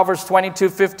this. Proverbs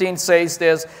 22:15 says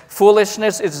this.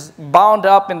 Foolishness is bound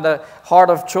up in the heart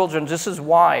of children. This is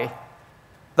why.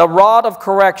 The rod of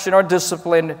correction or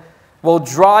discipline will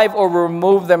drive or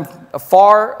remove them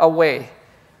far away.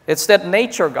 It's that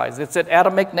nature, guys. It's that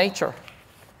Adamic nature.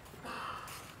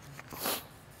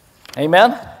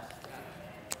 Amen?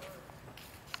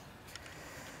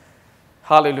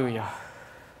 Hallelujah.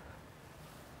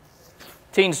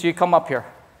 Teens, you come up here.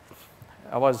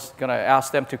 I was going to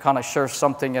ask them to kind of share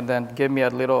something and then give me a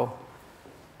little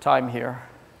time here.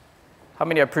 How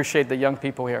many appreciate the young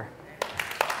people here?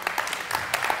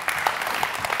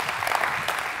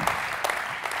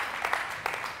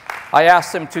 I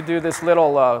asked them to do this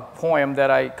little poem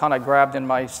that I kind of grabbed in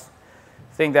my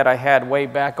thing that I had way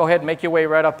back. Go ahead, make your way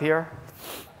right up here.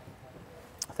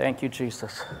 Thank you,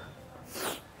 Jesus.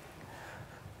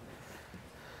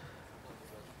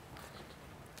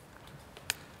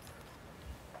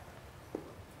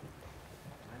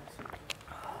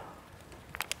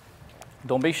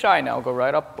 Don't be shy now. Go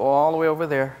right up all the way over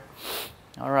there.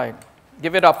 All right.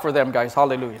 Give it up for them, guys.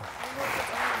 Hallelujah.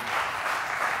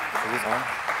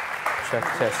 Check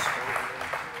test.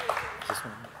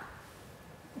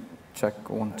 Check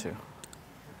 1, 2.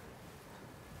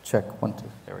 Check 1, 2.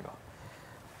 There we go.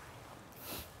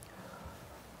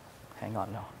 Hang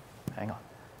on now. Hang on.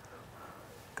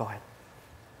 Go ahead.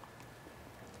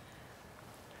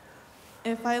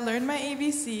 If I learn my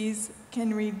ABCs,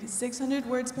 can read 600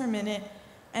 words per minute,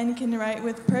 and can write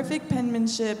with perfect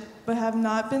penmanship, but have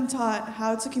not been taught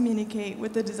how to communicate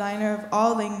with the designer of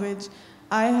all language,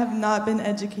 I have not been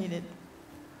educated.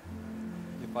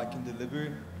 If I can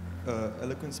deliver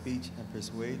eloquent speech and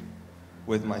persuade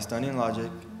with my stunning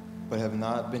logic, but have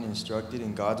not been instructed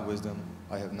in God's wisdom,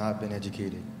 I have not been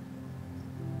educated.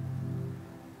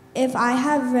 If I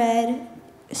have read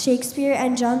Shakespeare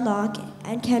and John Locke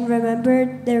and can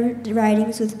remember their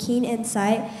writings with keen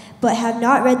insight, but have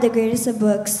not read the greatest of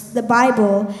books, the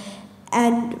Bible,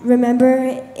 and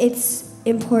remember its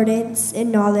importance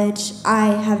in knowledge, I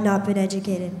have not been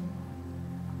educated.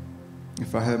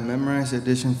 If I have memorized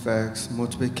addition facts,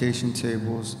 multiplication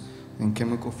tables, and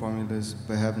chemical formulas,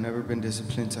 but have never been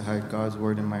disciplined to hide God's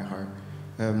word in my heart,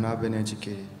 I have not been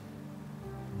educated.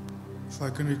 If I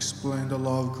can explain the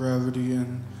law of gravity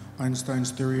and Einstein's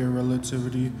theory of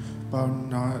relativity, but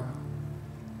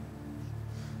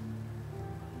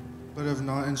have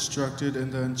not instructed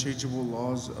in the unchangeable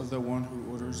laws of the one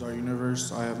who orders our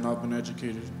universe, I have not been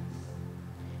educated.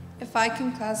 If I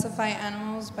can classify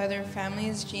animals by their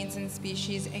families, genes, and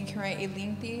species, and can write a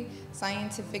lengthy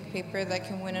scientific paper that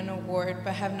can win an award,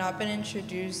 but have not been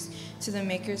introduced to the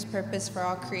Maker's purpose for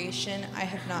all creation, I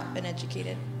have not been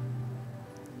educated.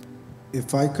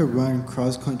 If I could run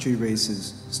cross-country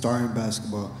races, star in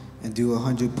basketball, and do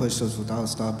 100 push-ups without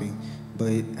stopping,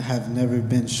 but have never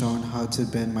been shown how to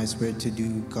bend my spirit to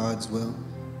do God's will,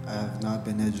 I have not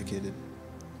been educated.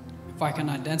 If I can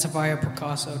identify a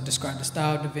Picasso, describe the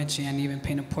style of Da Vinci, and even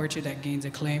paint a portrait that gains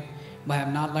acclaim, but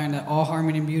have not learned that all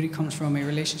harmony and beauty comes from a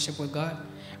relationship with God,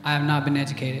 I have not been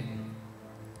educated.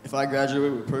 If I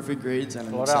graduate with perfect grades and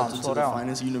am accepted to the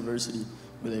finest university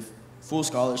with a full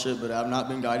scholarship, but have not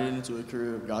been guided into a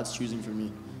career of God's choosing for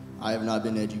me, I have not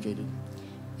been educated.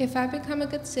 If I become a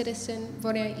good citizen,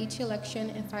 voting at each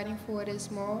election and fighting for what is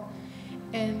moral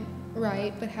and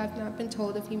right, but have not been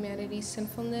told of humanity's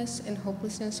sinfulness and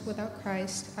hopelessness without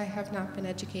Christ, I have not been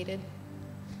educated.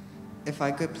 If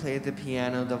I could play the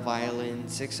piano, the violin,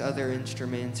 6 other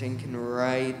instruments, and can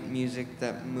write music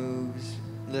that moves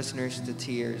listeners to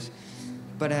tears,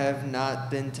 but have not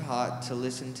been taught to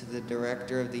listen to the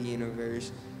director of the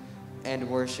universe and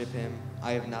worship him,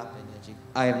 I have not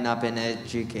been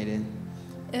educated.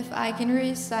 If I can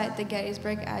recite the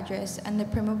Gettysburg Address and the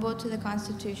preamble to the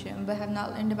Constitution, but have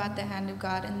not learned about the hand of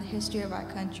God in the history of our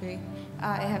country,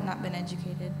 I have not been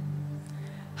educated.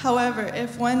 However,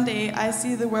 if one day I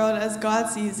see the world as God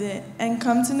sees it, and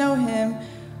come to know him,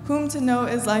 whom to know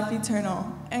is life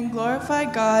eternal, and glorify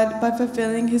God by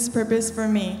fulfilling his purpose for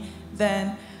me,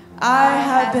 then I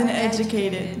have been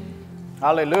educated.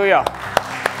 Hallelujah.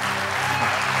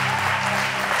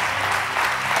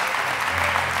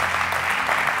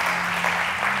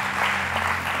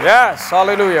 Yes,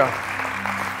 hallelujah.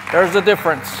 There's the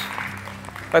difference.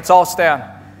 Let's all stand.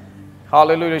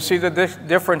 Hallelujah. See, the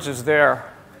difference is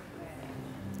there.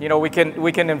 You know, we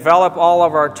can envelop all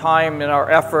of our time and our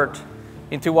effort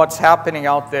into what's happening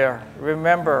out there.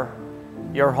 Remember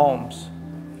your homes.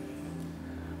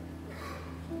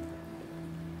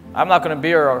 I'm not going to be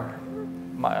here.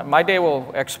 My day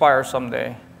will expire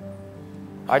someday.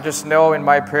 I just know in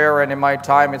my prayer and in my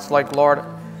time, it's like, Lord,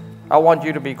 I want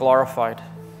you to be glorified.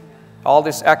 All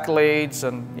these accolades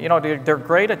and, you know, they're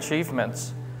great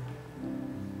achievements.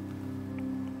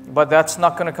 But that's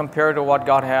not going to compare to what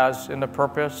God has in the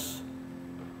purpose.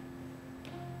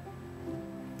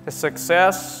 The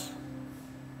success,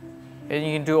 and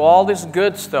you can do all this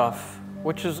good stuff,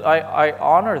 which is, I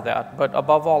honor that, but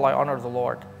above all, I honor the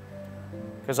Lord.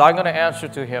 Because I'm going to answer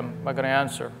to him. I'm going to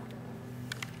answer.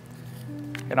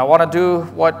 And I want to do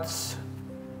what's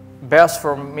best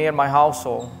for me and my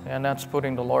household, and that's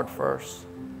putting the Lord first.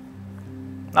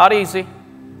 Not easy.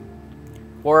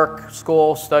 Work,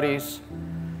 school, studies,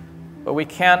 but we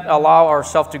can't allow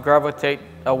ourselves to gravitate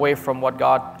away from what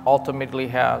God ultimately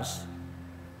has.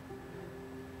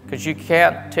 Because you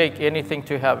can't take anything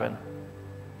to heaven,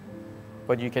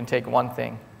 but you can take one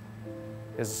thing,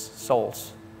 is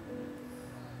souls.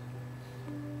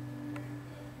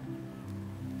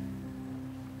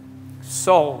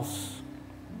 Souls.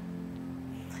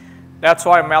 That's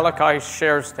why Malachi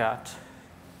shares that.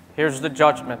 Here's the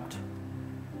judgment.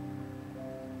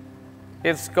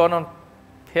 It's going to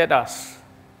hit us.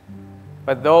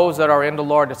 But those that are in the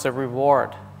Lord, it's a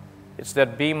reward. It's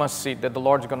that bema seat that the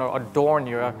Lord's going to adorn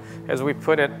you as we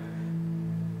put it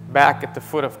back at the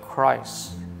foot of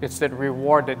Christ. It's that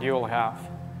reward that you'll have.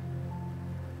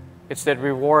 It's that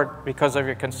reward because of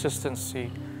your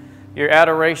consistency, your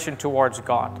adoration towards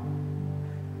God.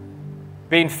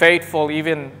 Being faithful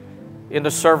even in the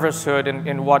servicehood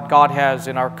in what God has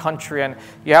in our country. And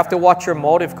you have to watch your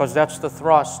motive because that's the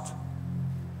thrust.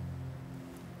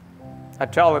 I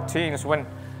tell the teens, when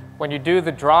you do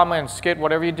the drama and skit,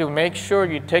 whatever you do, make sure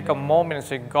you take a moment and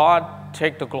say, God,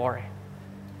 take the glory.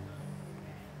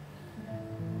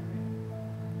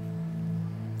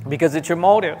 Because it's your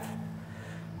motive.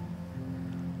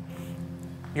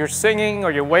 You're singing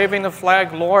or you're waving the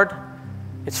flag, Lord,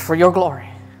 it's for your glory.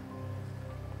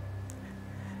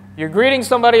 You're greeting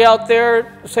somebody out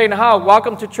there saying, "Hi,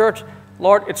 welcome to church."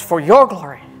 Lord, it's for your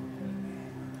glory.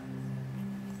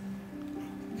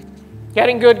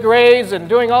 Getting good grades and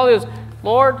doing all this,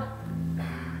 Lord,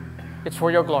 it's for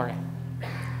your glory.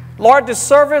 Lord, this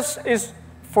service is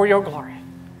for your glory.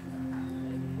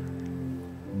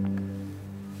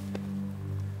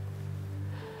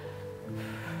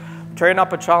 Train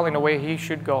up a child in the way he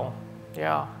should go.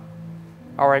 Yeah.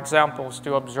 Our examples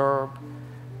to observe,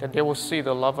 that they will see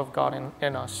the love of God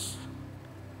in us.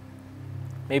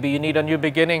 Maybe you need a new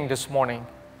beginning this morning.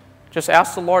 Just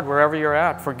ask the Lord wherever you're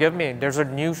at. Forgive me. There's a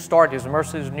new start. His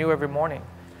mercy is new every morning.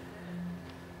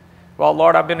 Well,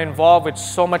 Lord, I've been involved with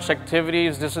so much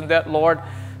activities, this and that, Lord.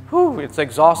 Whew, it's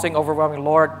exhausting, overwhelming.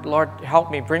 Lord,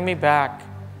 help me. Bring me back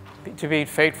to be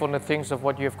faithful in the things of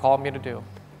what you have called me to do.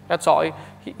 That's all.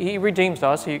 He redeems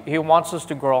us. He wants us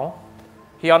to grow.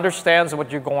 He understands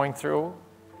what you're going through.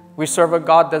 We serve a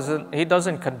God He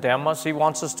doesn't condemn us. He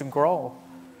wants us to grow.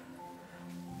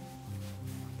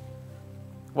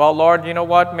 Well, Lord, you know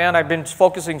what, man? I've been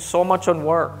focusing so much on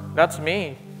work. That's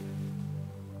me.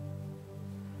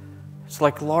 It's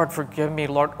like, Lord, forgive me.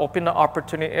 Lord, open the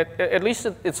opportunity. At least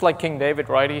it's like King David,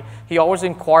 right? He always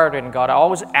inquired in God. I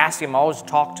always asked him. I always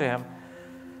talked to him.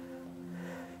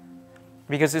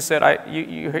 Because he said,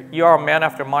 you are a man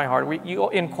after my heart. You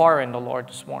inquire in the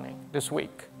Lord this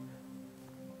week.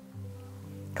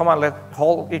 Come on, let's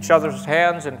hold each other's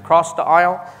hands and cross the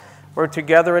aisle. We're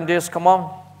together in this. Come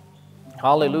on.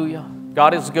 Hallelujah.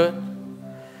 God is good.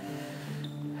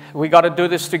 We got to do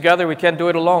this together. We can't do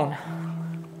it alone.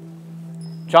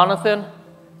 Jonathan,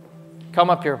 come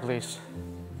up here, please.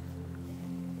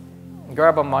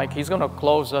 Grab a mic. He's going to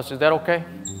close us. Is that okay?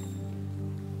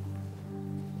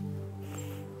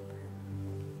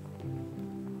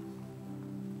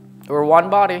 We're one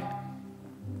body.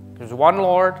 There's one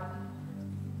Lord.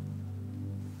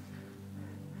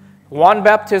 One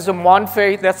baptism, one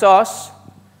faith. That's us.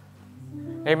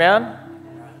 Amen?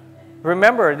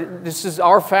 Remember, this is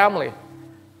our family.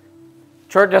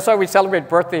 Church, that's why we celebrate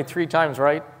birthday 3 times,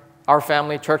 right? Our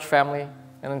family, church family,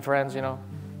 and then friends, you know.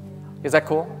 Is that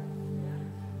cool?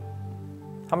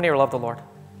 How many of you love the Lord?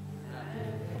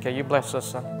 Okay, you bless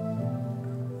us, son.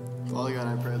 Father God,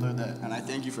 I pray, Lord, and I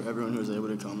thank you for everyone who was able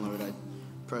to come, Lord. I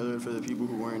pray, Lord, for the people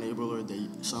who weren't able, Lord,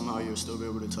 that somehow you'll still be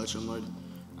able to touch them, Lord.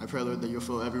 I pray, Lord, that you'll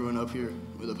fill everyone up here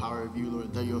with the power of you,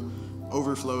 Lord, that you'll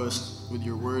overflow us with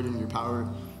your word and your power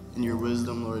and your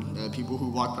wisdom, Lord, that people who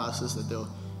walk past us, that they'll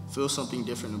feel something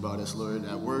different about us, Lord,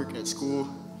 at work, at school,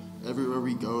 everywhere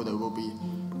we go, that we'll be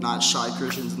not shy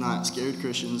Christians, not scared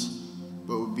Christians,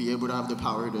 but we'll be able to have the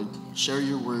power to share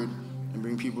your word and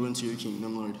bring people into your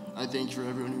kingdom, Lord. I thank you for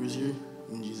everyone who is here.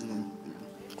 In Jesus' name,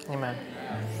 amen.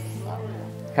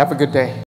 Amen. Have a good day.